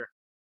gonna be here,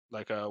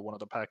 like one of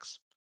the packs.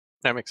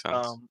 That makes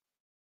sense.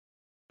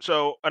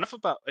 So enough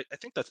about. I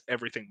think that's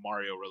everything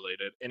Mario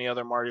related. Any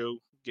other Mario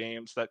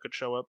games that could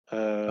show up?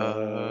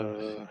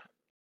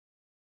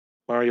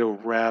 Mario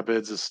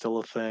Rabbids is still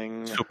a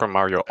thing. Super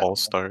Mario All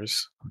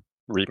Stars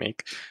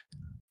remake.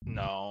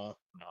 No.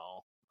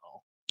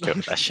 Yo,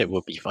 that shit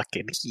will be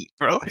fucking heat,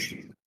 bro.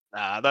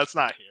 Nah, that's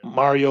not here.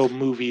 Mario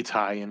movie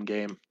tie-in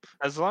game.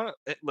 As long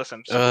as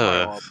listen, Super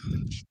Mario All,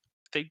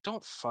 they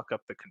don't fuck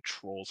up the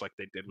controls like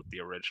they did with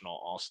the original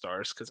All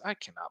Stars, because I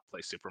cannot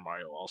play Super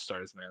Mario All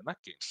Stars, man. That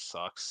game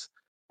sucks.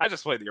 I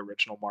just play the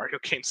original Mario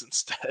games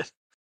instead.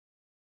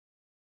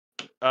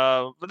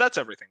 But that's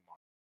everything.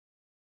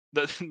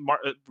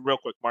 Real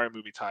quick, Mario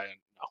movie tie-in.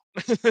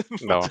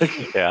 No. No,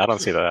 yeah, I don't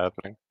see that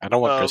happening. I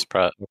don't want Chris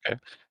Pratt. Okay.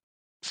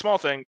 Small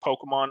thing,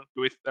 Pokemon.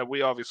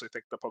 We obviously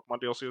think the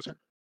Pokemon DLC is here.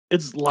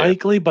 It's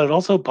likely, but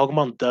also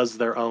Pokemon does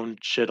their own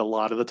shit a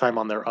lot of the time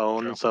on their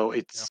own, True. so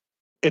it's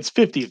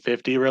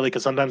 50-50 really,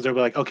 because sometimes they'll be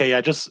like, okay,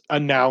 yeah, just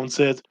announce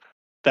it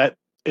that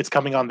it's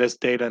coming on this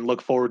date and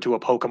look forward to a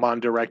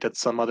Pokemon Direct at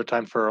some other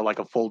time for like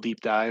a full deep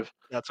dive.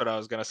 That's what I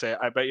was gonna say.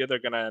 I bet you they're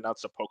gonna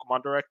announce a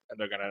Pokemon Direct and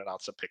they're gonna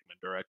announce a Pikmin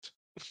Direct.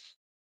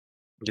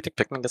 You think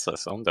Pikmin gets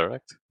its own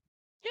direct?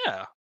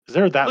 Yeah. Is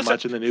there that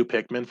much in the new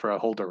Pikmin for a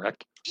whole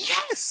Direct?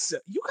 Yes!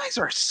 You guys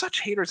are such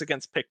haters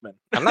against Pikmin.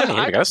 I'm not hating.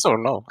 I just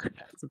don't know.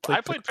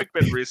 I played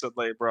Pikmin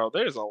recently, bro.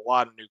 There's a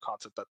lot of new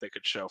content that they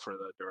could show for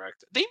the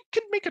Direct. They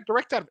can make a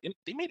Direct out of.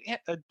 They made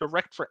a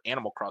Direct for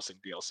Animal Crossing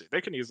DLC.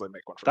 They can easily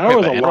make one for. There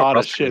was a lot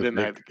of shit in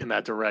that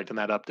Direct, in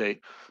that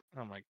update.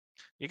 Oh my!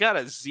 You got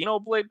a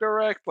Xenoblade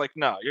Direct? Like,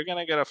 no, you're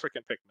gonna get a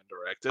freaking Pikmin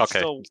Direct. It's okay,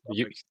 still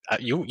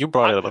you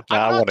brought it up.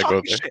 Now I want to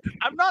go there.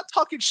 I'm not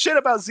talking shit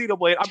about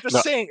Xenoblade. I'm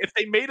just saying if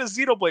they made a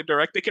Xenoblade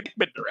Direct, they could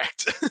Pikmin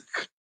Direct.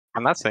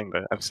 I'm not saying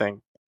that. I'm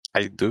saying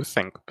I do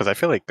think, because I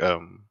feel like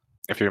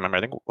if you remember,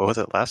 I think what was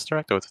it, last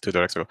Direct or was it 2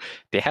 Directs ago?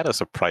 They had a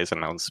surprise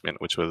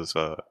announcement, which was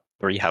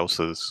Three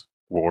Houses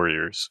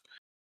Warriors.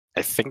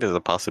 I think there's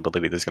a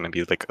possibility there's going to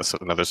be like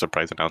another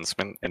surprise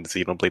announcement, and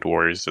Xenoblade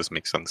Warriors just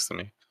makes sense to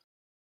me.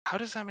 How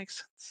does that make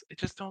sense? I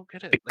just don't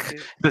get it.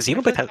 The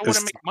Xenoblade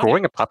is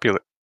growing a popular.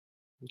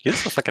 You're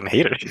just a fucking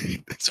hater.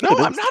 No,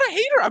 I'm not a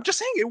hater. I'm just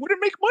saying it wouldn't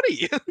make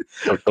money.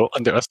 Don't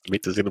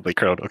underestimate the Xenoblade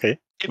crowd, okay?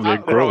 If I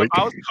was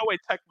Koei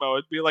Tecmo,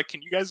 it'd be like,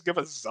 can you guys give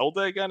us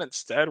Zelda again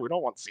instead? We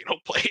don't want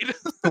Xenoblade.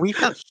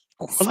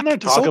 Wasn't there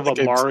talk of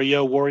a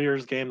Mario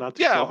Warriors game?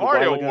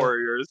 Mario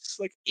Warriors.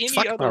 Like any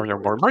other Mario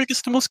Warriors. Mario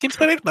gets the most games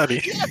for anybody.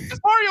 Yeah,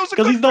 because Mario's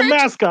because he's the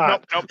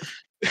mascot. Nope.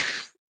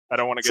 I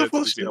don't want to get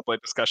into the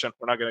Xenoblade discussion.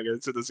 We're not going to get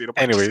into the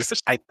Xenoblade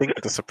discussion. I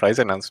think the surprise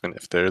announcement,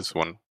 if there is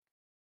one,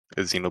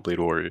 is Xenoblade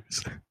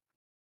Warriors.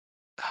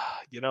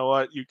 You know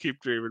what? You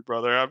keep dreaming,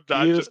 brother.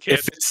 I just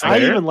can't. I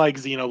even like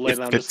Xenoblade,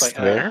 and I'm just like,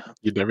 there,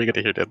 you're never going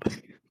to hear that.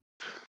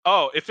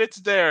 Oh, if it's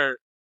there,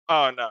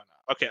 oh, no.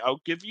 Okay, I'll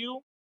give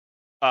you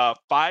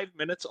 5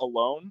 minutes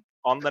alone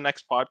on the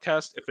next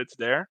podcast. If it's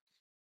there,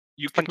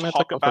 you can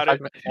talk about it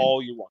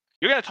all you want.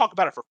 You're going to talk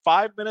about it for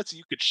 5 minutes, and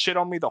you could shit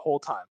on me the whole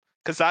time.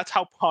 Because that's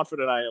how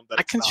confident I am that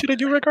I can shit at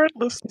you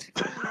regardless.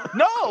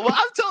 No,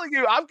 I'm telling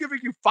you, I'm giving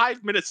you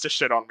 5 minutes to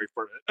shit on me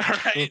for it. All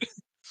right.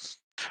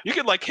 You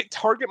can like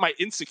target my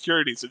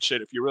insecurities and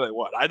shit if you really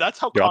want. That's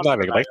how. I'm not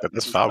even like that.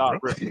 That's foul,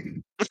 bro.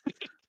 Really.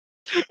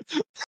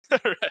 All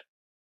right.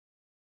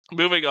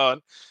 Moving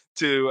on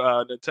to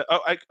Nintendo.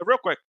 Oh, real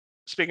quick.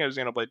 Speaking of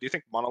Xenoblade, do you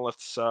think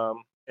Monolith's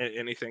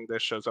anything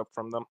that shows up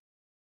from them?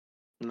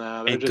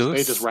 No, they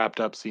just wrapped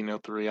up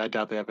Xeno 3. I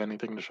doubt they have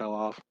anything to show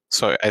off.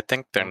 So I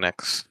think the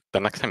next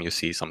time you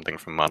see something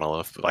from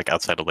Monolith, like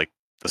outside of like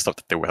the stuff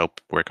that they will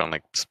help work on,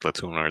 like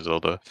Splatoon or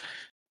Zelda,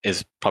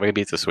 is probably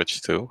be to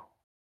Switch 2.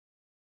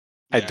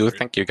 I do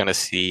think you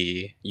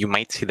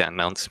might see the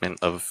announcement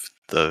of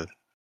the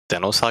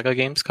Deno Saga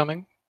games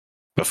coming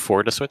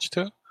before the Switch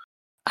 2.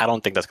 I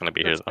don't think that's going to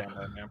be here though.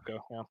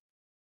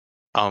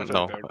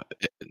 No,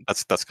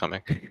 that's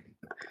coming.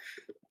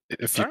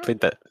 If you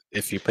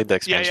played the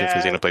expansion for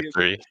Xenoblade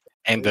 3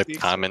 and the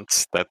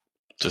comments that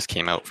just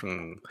came out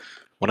from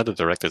one of the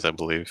directors, I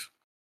believe,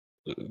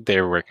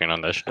 they're working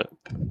on that shit.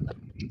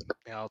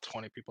 Yeah, all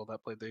 20 people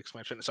that played the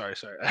expansion. Sorry.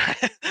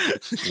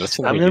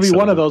 I'm gonna be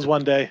one of those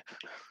one day.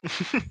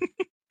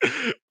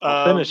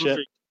 I'll finish it.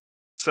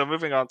 So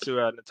moving on to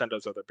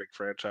Nintendo's other big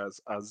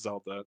franchise,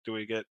 Zelda. Do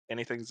we get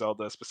anything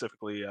Zelda,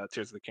 specifically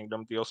Tears of the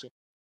Kingdom DLC?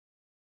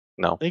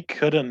 No. They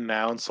could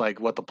announce like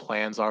what the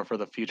plans are for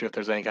the future if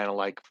there's any kind of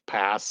like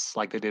pass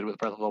like they did with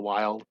Breath of the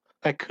Wild.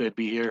 That could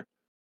be here.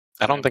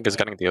 I don't think it's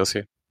getting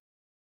DLC.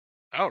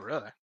 Oh,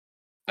 really?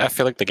 I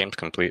feel like the game's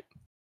complete.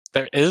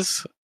 There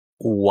is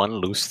one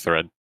loose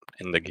thread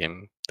in the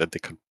game that they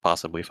could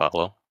possibly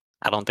follow.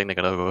 I don't think they're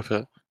gonna go with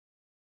it.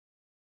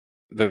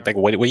 Like,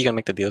 what are you gonna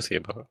make the DLC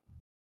about?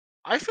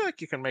 I feel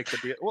like you can make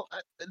the well.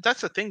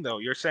 That's the thing, though.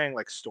 You're saying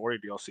like story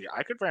DLC.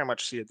 I could very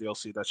much see a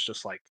DLC that's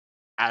just like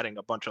adding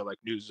a bunch of like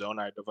new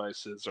Zonai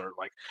devices or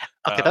like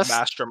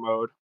Master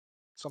Mode,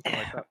 something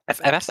like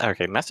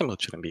that. Master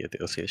Mode shouldn't be a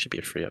DLC. It should be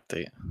a free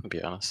update. To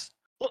be honest.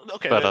 Well,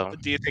 okay.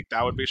 But, do you think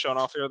that would be shown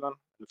off here then?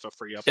 It's a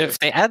free update. If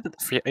they add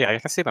free, I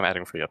can see them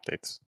adding free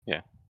updates.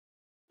 Yeah.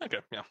 Okay.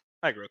 Yeah,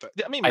 I agree with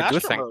that. I mean,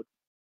 Master Mode.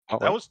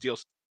 That was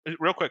DLC.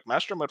 real quick,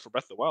 Master Mode for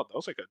Breath of the Wild, that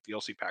was like a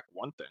DLC pack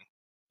 1 thing.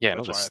 Yeah,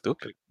 That's no, that's why I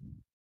think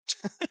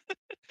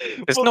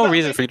stupid. There's well, no that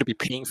reason makes for you to be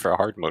paying for a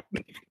hard mode.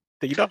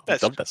 You know how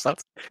that's dumb true. that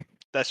sounds.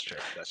 That's true.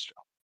 That's true.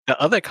 The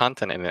other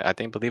content in it, I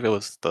believe it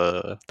was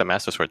the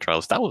Master Sword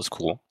Trials. That was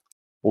cool.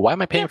 Why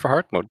am I paying Yeah. for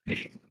hard mode?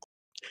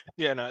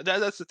 Yeah, no,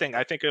 that's the thing.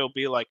 I think it'll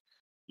be like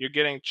you're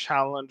getting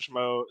challenge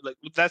mode. Like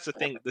that's the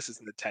thing. This is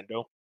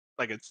Nintendo.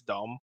 Like it's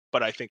dumb,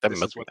 but I think They're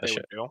this is milking what that they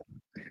would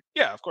shit. do.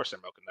 Yeah, of course they're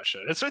milking that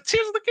shit. It's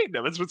Tears of the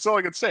Kingdom. It's been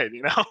selling insane,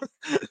 you know.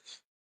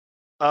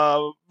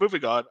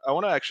 Moving on. I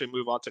want to actually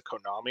move on to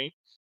Konami.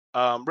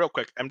 Real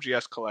quick,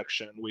 MGS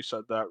Collection. We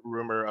said that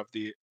rumor of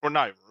or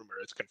not even rumor.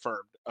 It's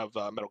confirmed of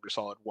Metal Gear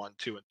Solid 1,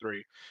 2, and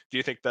 3. Do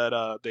you think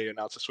that they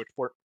announced a Switch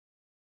port?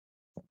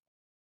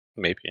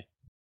 Maybe.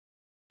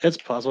 It's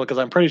possible because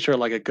I'm pretty sure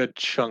like a good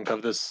chunk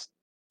of this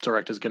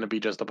direct is going to be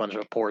just a bunch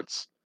of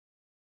ports.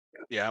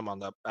 Yeah, I'm on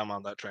that. I'm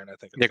on that train. I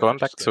think it's Yeah, going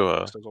back just gonna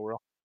to be sizzle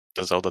reel.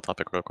 the Zelda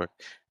topic real quick.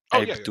 Oh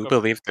I yeah, do go for it.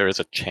 believe there is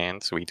a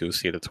chance we do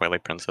see the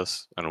Twilight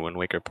Princess and Wind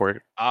Waker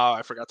port. Oh,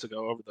 I forgot to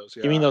go over those.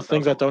 Yeah, You mean those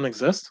things that was don't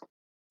exist?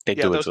 They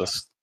Yeah, do those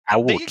exist. I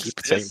will they keep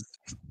saying exist.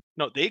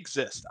 No, they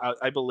exist.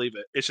 I believe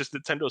it. It's just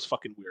Nintendo's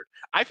fucking weird.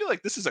 I feel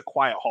like this is a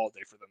quiet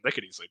holiday for them. They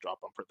could easily drop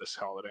them for this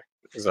holiday.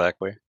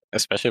 exactly.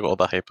 Especially with all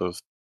the hype of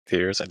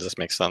Tears, it just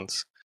makes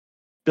sense.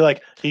 Be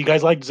like, you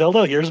guys like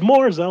Zelda? Here's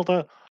more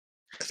Zelda.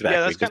 Exactly.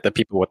 that's Give the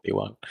people what they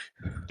want.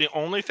 The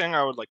only thing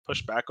I would like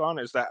push back on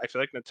is that I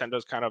feel like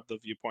Nintendo's kind of the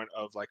viewpoint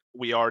of like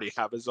we already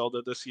have a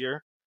Zelda this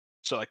year,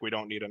 so like we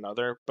don't need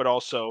another. But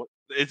also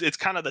it's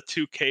kind of the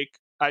two cake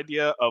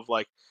idea of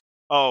like,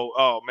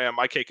 oh man,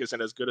 my cake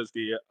isn't as good as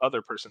the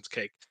other person's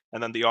cake,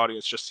 and then the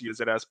audience just sees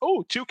it as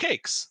two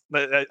cakes.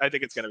 I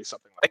think it's gonna be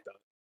something like that.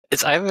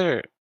 It's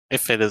either,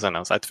 if it is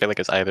announced, I feel like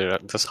it's either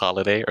this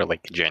holiday or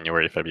like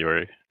January,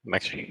 February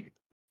next year.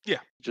 Yeah,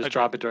 Just agreed.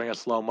 drop it during a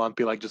slow month.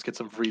 Be like, just get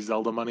some free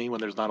Zelda money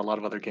when there's not a lot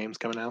of other games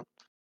coming out.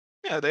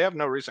 Yeah, they have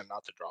no reason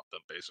not to drop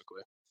them,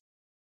 basically.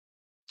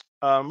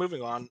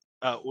 Moving on,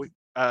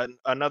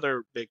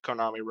 another big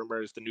Konami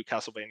rumor is the new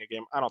Castlevania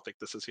game. I don't think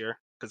this is here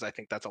because I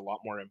think that's a lot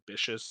more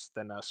ambitious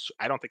than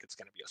I don't think it's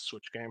going to be a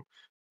Switch game.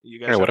 You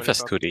guys Or what have if any it's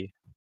thoughts? 2D?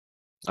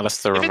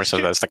 Unless the If rumor it's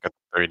says that it's like a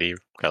 3D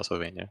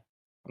Castlevania.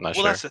 I'm not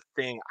well, sure. that's the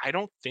thing. I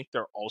don't think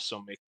they're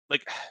also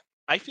like.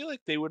 I feel like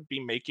they would be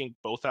making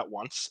both at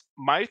once.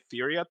 My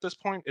theory at this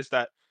point is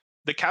that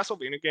the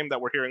Castlevania game that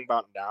we're hearing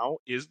about now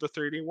is the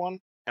 3D one,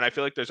 and I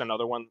feel like there's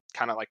another one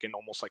kind of like in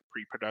almost like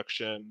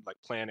pre-production, like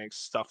planning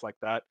stuff like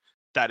that.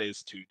 That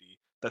is 2D.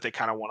 That they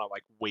kind of want to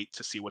like wait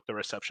to see what the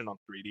reception on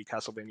 3D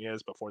Castlevania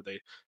is before they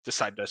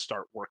decide to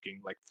start working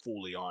like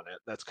fully on it.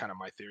 That's kind of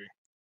my theory.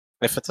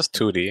 If it's just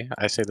 2D,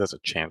 I say there's a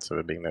chance of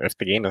it being there. If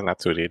the game is not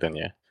 2D, then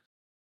yeah.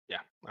 Yeah,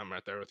 I'm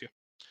right there with you.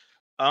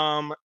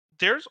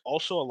 There's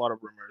also a lot of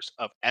rumors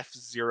of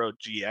F-Zero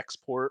GX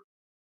port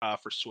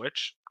for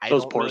Switch. I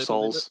Those don't poor really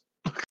believe it.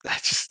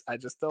 souls. I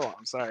just don't.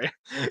 I'm sorry.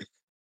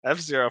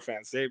 F-Zero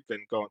fans, they've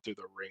been going through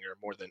the ringer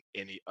more than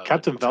any other.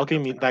 Captain Nintendo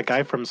Velky, fan. that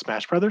guy from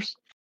Smash Brothers.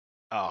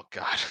 Oh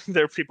god,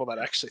 there are people that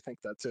actually think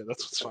that too.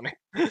 That's what's funny.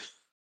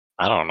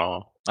 I don't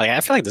know. Like, I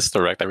feel like this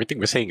direct, everything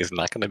we're saying is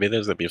not going to be there.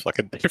 There's going to be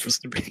fucking difference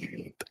to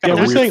be. Yeah,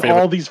 we're saying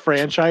all these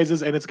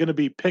franchises, and it's going to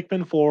be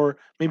Pikmin for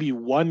maybe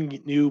one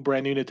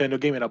brand new Nintendo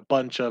game and a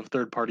bunch of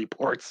third-party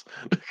ports.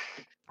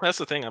 That's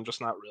the thing. I'm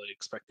just not really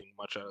expecting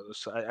much out of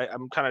this.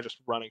 I'm kind of just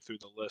running through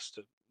the list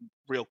to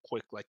real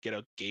quick, like get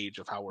a gauge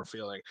of how we're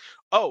feeling.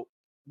 Oh,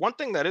 one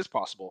thing that is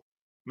possible: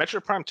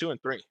 Metroid Prime 2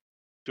 and 3.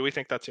 Do we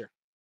think that's here?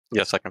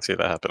 Yes, I can see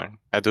that happening.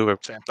 I do.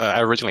 Sam?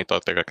 I originally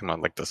thought they were going to come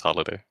out like this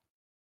holiday.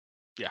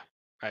 Yeah,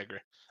 I agree.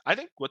 I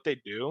think what they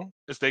do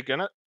is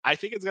I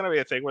think it's gonna be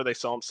a thing where they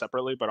sell them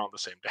separately, but on the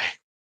same day.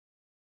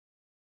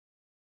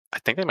 I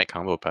think they might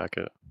combo pack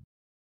it.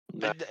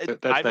 That's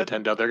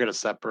Nintendo. They're going to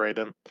separate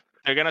them.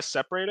 They're gonna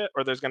separate it,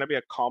 or there's gonna be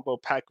a combo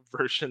pack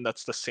version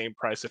that's the same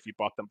price if you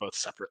bought them both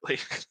separately.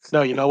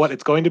 No, you know what?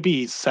 It's going to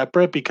be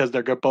separate because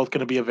they're both going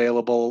to be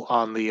available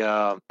on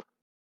the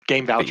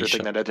game voucher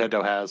thing that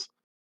Nintendo has.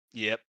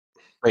 Yep.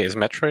 Wait, is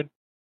Metroid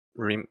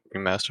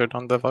remastered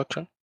on the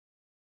voucher?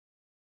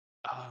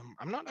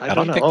 I'm not. I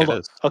don't know. think it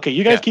is. Okay,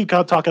 you guys keep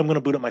talking. I'm going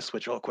to boot up my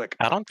Switch real quick.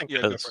 I don't think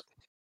it is. For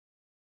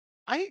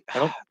it.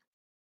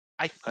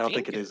 I don't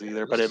think it is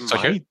either, but it So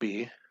might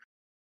be.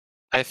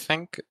 I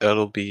think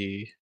it'll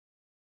be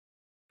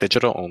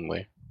digital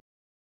only.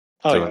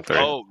 Oh, 2 yeah. and 3.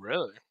 Oh,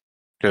 really?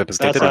 Yeah, because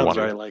they That did sounds one.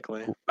 very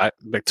likely.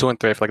 Like 2 and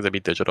 3, I feel like they'll be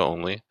digital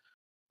only.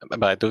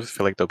 But I do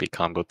feel like they'll be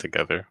comboed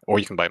together, or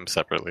you can buy them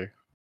separately.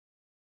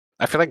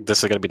 I feel like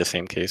this is gonna be the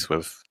same case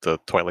with the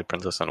Twilight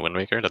Princess and Wind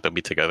Waker, that they'll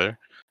be together,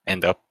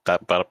 and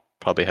that'll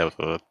probably have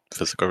a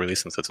physical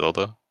release since it's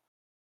Zelda.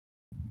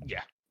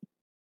 Yeah.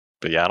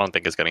 But yeah, I don't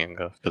think it's getting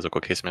a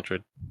physical case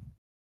Metroid.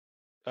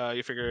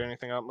 You figure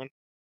anything out, man?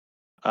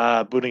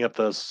 Booting up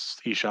the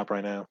eShop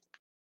right now.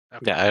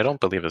 Okay. Yeah, I don't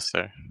believe it's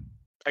there.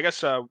 I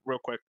guess real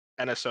quick,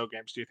 NSO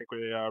games. Do you think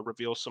we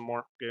reveal some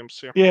more games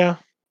here? Yeah,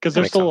 because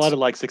there's makes still a lot sense. of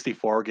like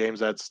 64 games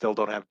that still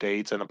don't have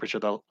dates, and I'm pretty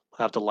sure they'll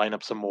have to line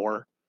up some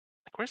more.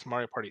 Where's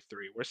Mario Party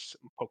 3? Where's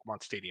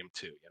Pokemon Stadium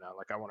 2? You know,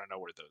 like I want to know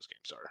where those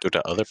games are. Do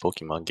the other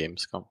Pokemon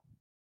games come? Or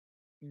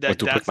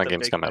do That's Pokemon the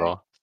games big come at thing.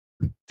 all?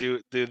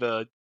 Do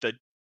the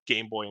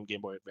Game Boy and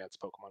Game Boy Advance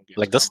Pokemon games?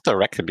 Like, this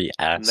direct could be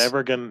ass.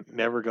 Never going to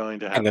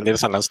happen. And then they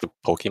just announced the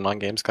Pokemon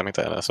games coming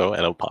to NSO, and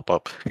it'll pop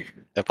up.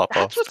 It'll pop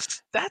off.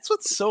 That's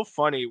what's so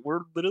funny.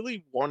 We're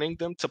literally wanting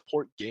them to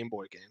port Game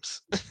Boy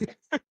games.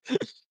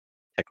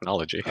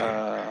 Technology.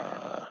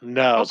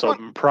 No, so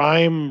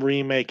Prime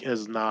Remake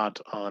is not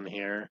on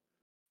here.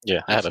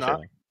 Yeah, I had a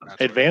feeling.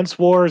 Advance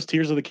Wars,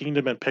 Tears of the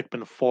Kingdom, and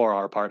Pikmin 4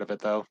 are part of it,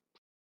 though.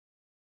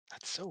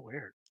 That's so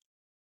weird.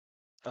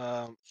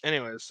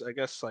 Anyways, I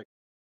guess like,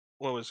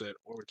 what was it?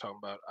 What were we talking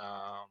about?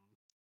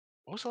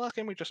 What was the last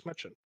game we just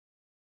mentioned?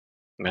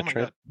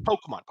 Metroid? Oh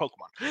my god,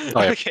 Pokemon.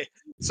 Oh, yeah. Okay,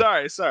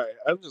 sorry.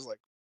 I'm just like,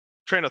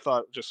 train of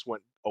thought just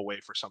went away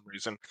for some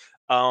reason.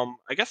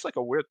 I guess like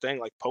a weird thing,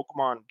 like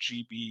Pokemon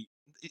GB.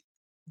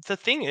 The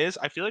thing is,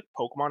 I feel like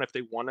Pokemon, if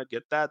they want to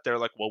get that, they're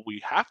like, well,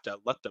 we have to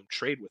let them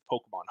trade with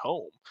Pokemon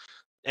Home.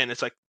 And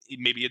it's like,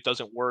 maybe it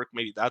doesn't work.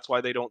 Maybe that's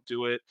why they don't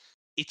do it.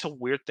 It's a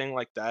weird thing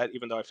like that,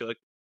 even though I feel like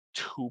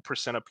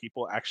 2% of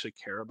people actually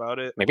care about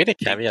it. Maybe the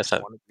They caveat just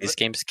that wanna do these it.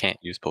 games can't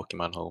use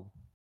Pokemon Home.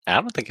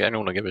 I don't think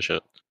anyone will give a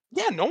shit.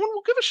 Yeah, no one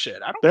will give a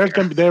shit. I don't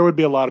care. There would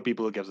be a lot of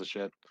people who gives a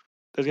shit.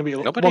 There's gonna be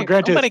Nobody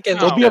granted, gives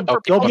there'll a be shit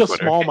about people on a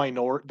Twitter. small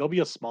minority. There'll be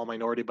a small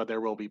minority, but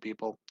there will be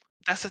people.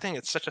 That's the thing.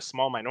 It's such a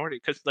small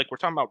minority because, like, we're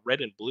talking about Red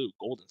and Blue,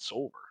 Gold and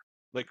Silver.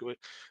 Like,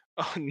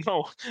 oh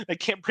no, I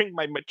can't bring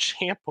my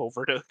Machamp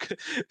over to,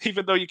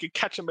 even though you can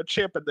catch a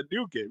Machamp in the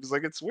new games.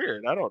 Like, it's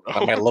weird. I don't know.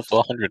 I might love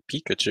 100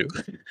 Pikachu.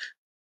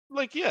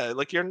 Like, yeah,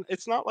 like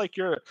it's not like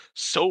you're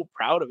so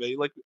proud of it.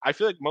 Like, I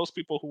feel like most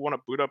people who want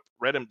to boot up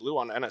Red and Blue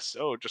on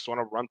NSO just want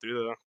to run through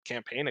the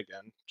campaign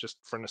again, just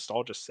for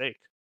nostalgia's sake.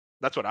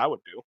 That's what I would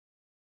do.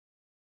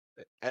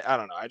 I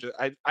don't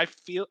know. I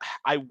feel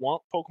I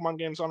want Pokemon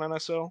games on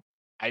NSO.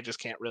 I just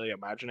can't really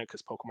imagine it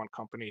because Pokemon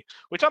Company.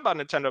 We talk about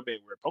Nintendo being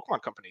weird.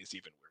 Pokemon Company is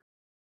even weird.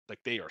 Like,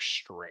 they are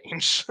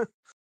strange.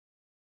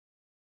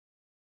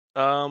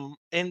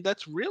 And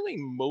that's really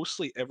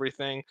mostly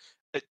everything.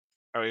 All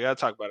right, we gotta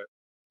talk about it.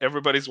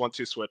 Everybody's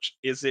 1-2 switch.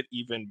 Is it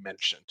even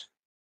mentioned?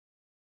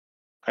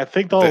 I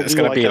think they'll It's do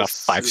gonna like be in a a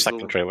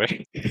 5-second trailer.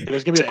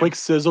 There's gonna be a quick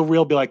sizzle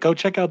reel. Be like, go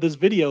check out this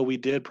video we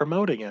did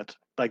promoting it.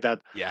 Like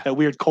that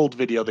weird cold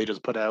video they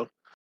just put out.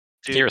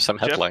 Dude, Here are some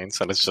headlines,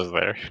 and it's just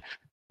there.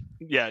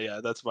 Yeah,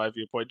 that's my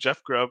viewpoint.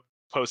 Jeff Grubb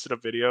posted a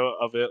video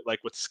of it, like,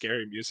 with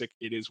scary music.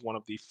 It is one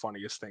of the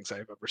funniest things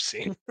I've ever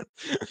seen.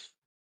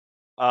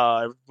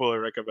 I fully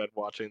recommend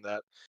watching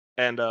that.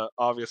 And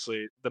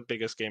obviously, the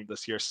biggest game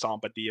this year,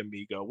 Samba de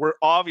Amigo. We're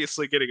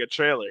obviously getting a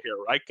trailer here,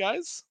 right,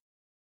 guys?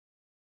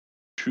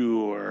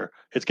 Sure,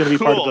 it's gonna be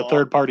part of the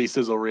third-party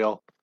sizzle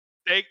reel.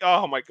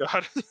 Oh my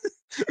god!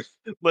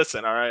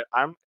 Listen, all right,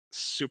 I'm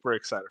super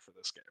excited for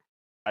this game.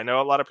 I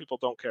know a lot of people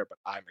don't care, but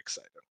I'm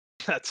excited.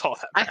 That's all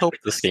that matters. I hope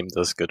this game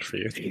does good for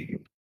you.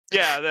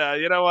 Yeah,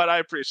 you know what? I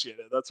appreciate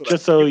it. That's what.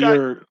 Just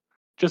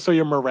so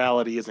your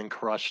morality isn't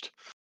crushed.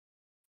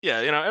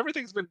 Yeah, you know,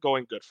 everything's been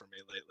going good for me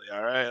lately.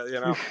 All right,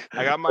 you know,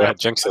 I got my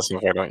jinx this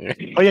before, don't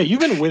you? Oh yeah, you've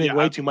been winning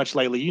way too much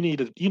lately. You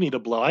need to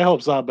blow. I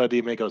hope Samba de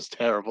Amigo's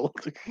terrible.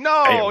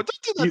 No,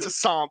 don't do that to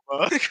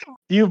Samba.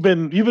 You've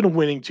been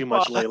winning too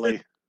much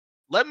lately.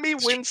 Let me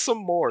win some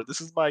more. This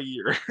is my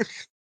year.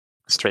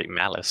 Straight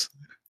malice.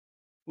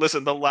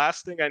 Listen, the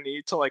last thing I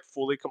need to like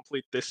fully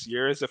complete this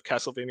year is if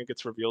Castlevania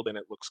gets revealed and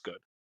it looks good.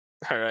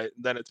 All right,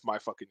 then it's my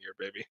fucking year,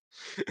 baby.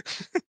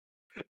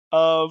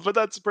 But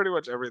that's pretty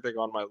much everything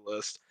on my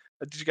list.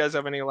 Did you guys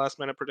have any last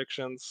minute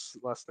predictions?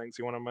 Last things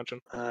you want to mention?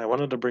 I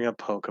wanted to bring up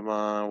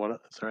Pokemon.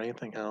 Is there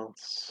anything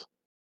else?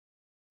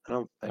 I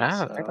don't think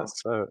so. I think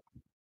that's it.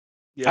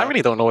 Yeah. I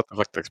really don't know what the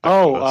fuck to expect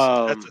from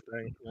this. That's the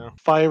thing. Yeah.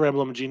 Fire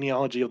Emblem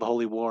Genealogy of the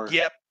Holy War.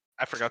 Yep,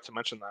 I forgot to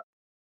mention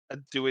that.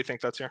 Do we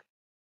think that's here?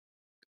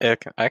 Yeah,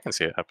 I can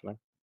see it happening.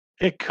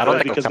 It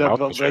could because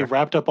they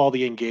wrapped up all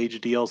the Engage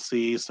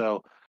DLC,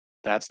 so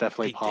that's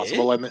definitely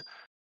possible. Did?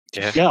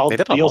 And yeah, all the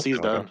DLC's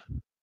done.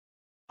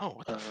 Oh,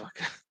 what the fuck!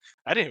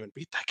 I didn't even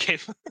beat that game.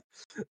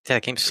 Yeah,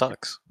 that game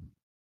sucks.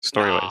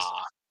 Story-wise,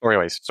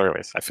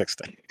 I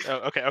fixed it. Oh,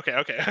 okay.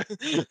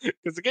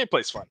 Because the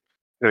gameplay's fun.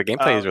 The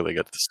gameplay is really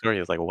good. The story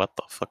is like, what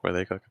the fuck were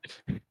they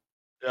cooking?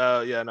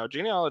 Yeah, no,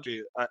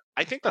 Genealogy.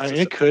 I think that's.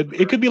 It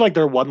could be like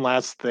their one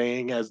last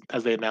thing as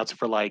they announce it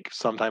for like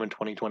sometime in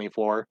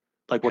 2024.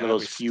 Like one of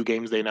those few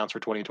games they announced for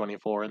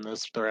 2024 in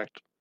this direct.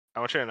 I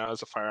want you to know,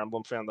 as a Fire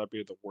Emblem fan, that'd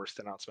be the worst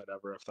announcement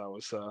ever if that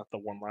was the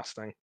one last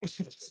thing.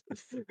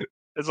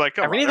 It's like,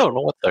 I really don't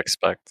know what to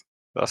expect.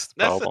 That's the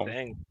problem. The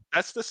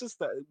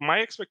thing. My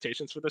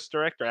expectations for this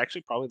direct are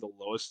actually probably the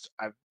lowest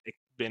I've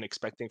been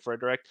expecting for a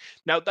direct.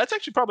 Now, that's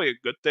actually probably a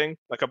good thing,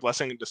 like a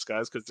blessing in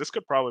disguise, because this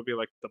could probably be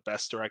like the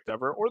best direct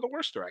ever or the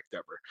worst direct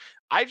ever.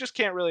 I just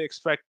can't really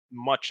expect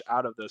much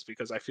out of this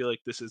because I feel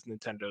like this is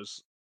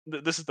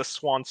this is the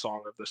swan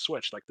song of the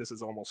Switch. Like, this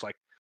is almost like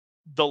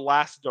the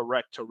last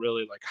direct to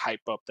really like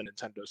hype up the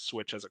Nintendo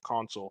Switch as a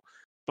console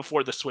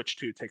before the Switch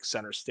 2 takes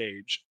center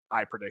stage,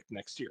 I predict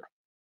next year.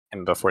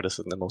 And before this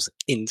is the most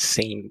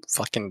insane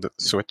fucking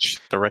Switch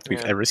Direct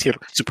we've Yeah. ever seen.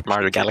 Super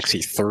Mario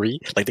Galaxy 3.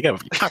 Like, they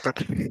gotta be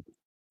popping.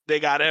 They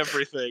got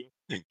everything.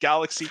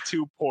 Galaxy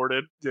 2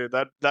 ported. Dude,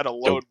 that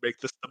alone make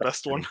this the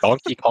best one.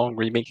 Donkey Kong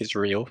remake is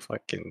real.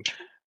 Fucking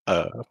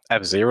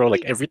F-Zero.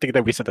 Like, everything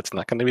that we said that's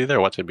not gonna be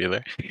there, watch it be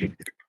there.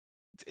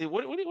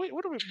 What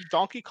are we,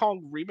 Donkey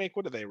Kong remake?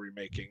 What are they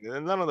remaking?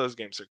 None of those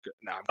games are good.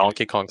 Nah, I'm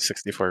Donkey Kong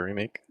 64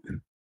 remake.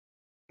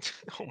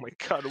 oh my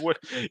god, what,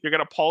 you're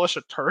gonna polish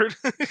a turd?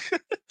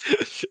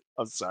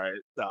 I'm sorry.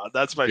 No,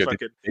 that's my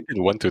fucking They did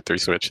 1, 2, 3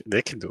 Switch.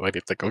 They can do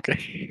anything,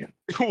 okay?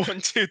 1,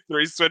 2,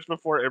 3 Switch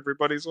before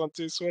everybody's 1,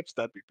 2 Switch.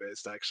 That'd be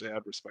based, actually.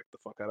 I'd respect the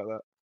fuck out of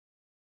that.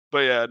 But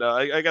yeah, no,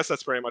 I guess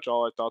that's pretty much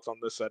all our thoughts on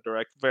this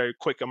Direct. Very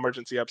quick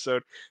emergency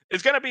episode.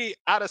 It's gonna be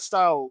out of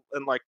style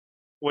in like,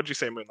 what'd you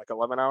say, Moon? Like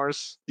 11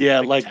 hours? Yeah,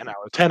 like 10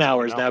 hours. 10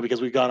 hours now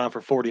because we've gone on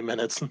for 40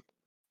 minutes.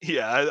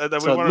 Yeah,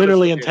 So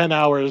literally in 10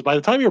 hours, by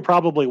the time you're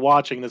probably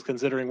watching this,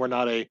 considering we're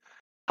not a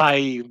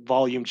high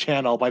volume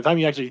channel, by the time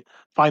you actually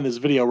find this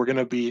video, we're going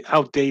to be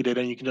outdated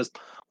and you can just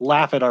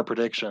laugh at our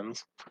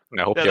predictions. And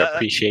I hope you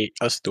appreciate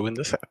us doing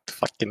this at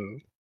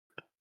fucking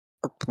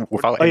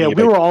without we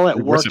were all at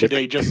work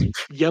today just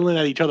yelling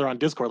at each other on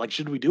Discord, like,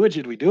 should we do it?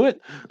 Should we do it?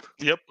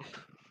 Yep.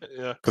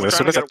 Yeah. Because as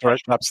soon as that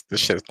direct drops, this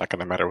shit is not going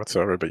to matter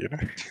whatsoever, but you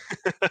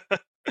know.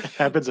 It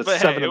happens at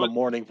 7 in the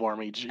morning for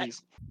me.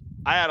 Jeez.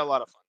 I had a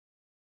lot of fun.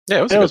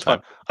 Yeah, it was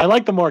fun. I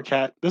like the more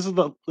this is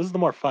the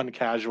more fun,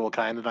 casual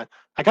kind, and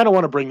I kind of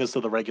want to bring this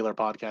to the regular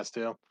podcast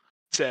too.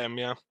 Same,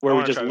 yeah. Where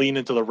we just lean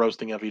into the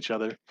roasting of each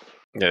other.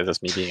 Yeah,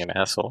 that's me being an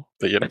asshole.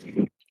 But you know.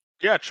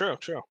 Yeah, true. I'm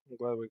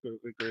glad we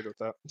agreed with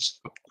that.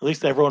 At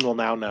least everyone will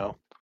now know.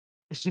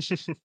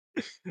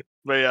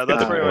 But yeah,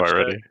 that's pretty much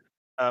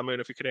it. Moon,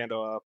 if you could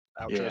handle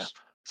outros. Yeah.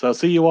 So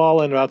see you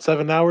all in about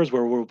 7 hours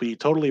where we'll be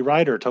totally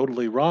right or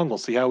totally wrong. We'll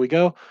see how we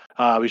go.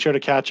 Be sure to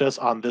catch us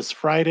on this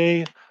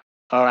Friday.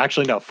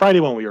 Actually, no, Friday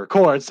when we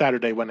record,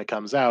 Saturday when it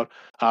comes out,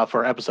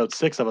 for episode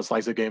 6 of a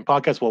Slice of Game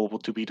podcast. We'll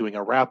be doing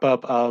a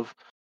wrap-up of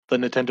the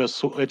Nintendo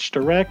Switch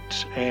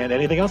Direct and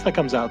anything else that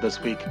comes out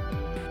this week.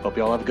 Hope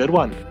you all have a good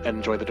one and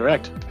enjoy the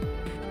Direct.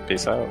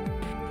 Peace out.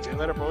 See you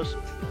later, boys.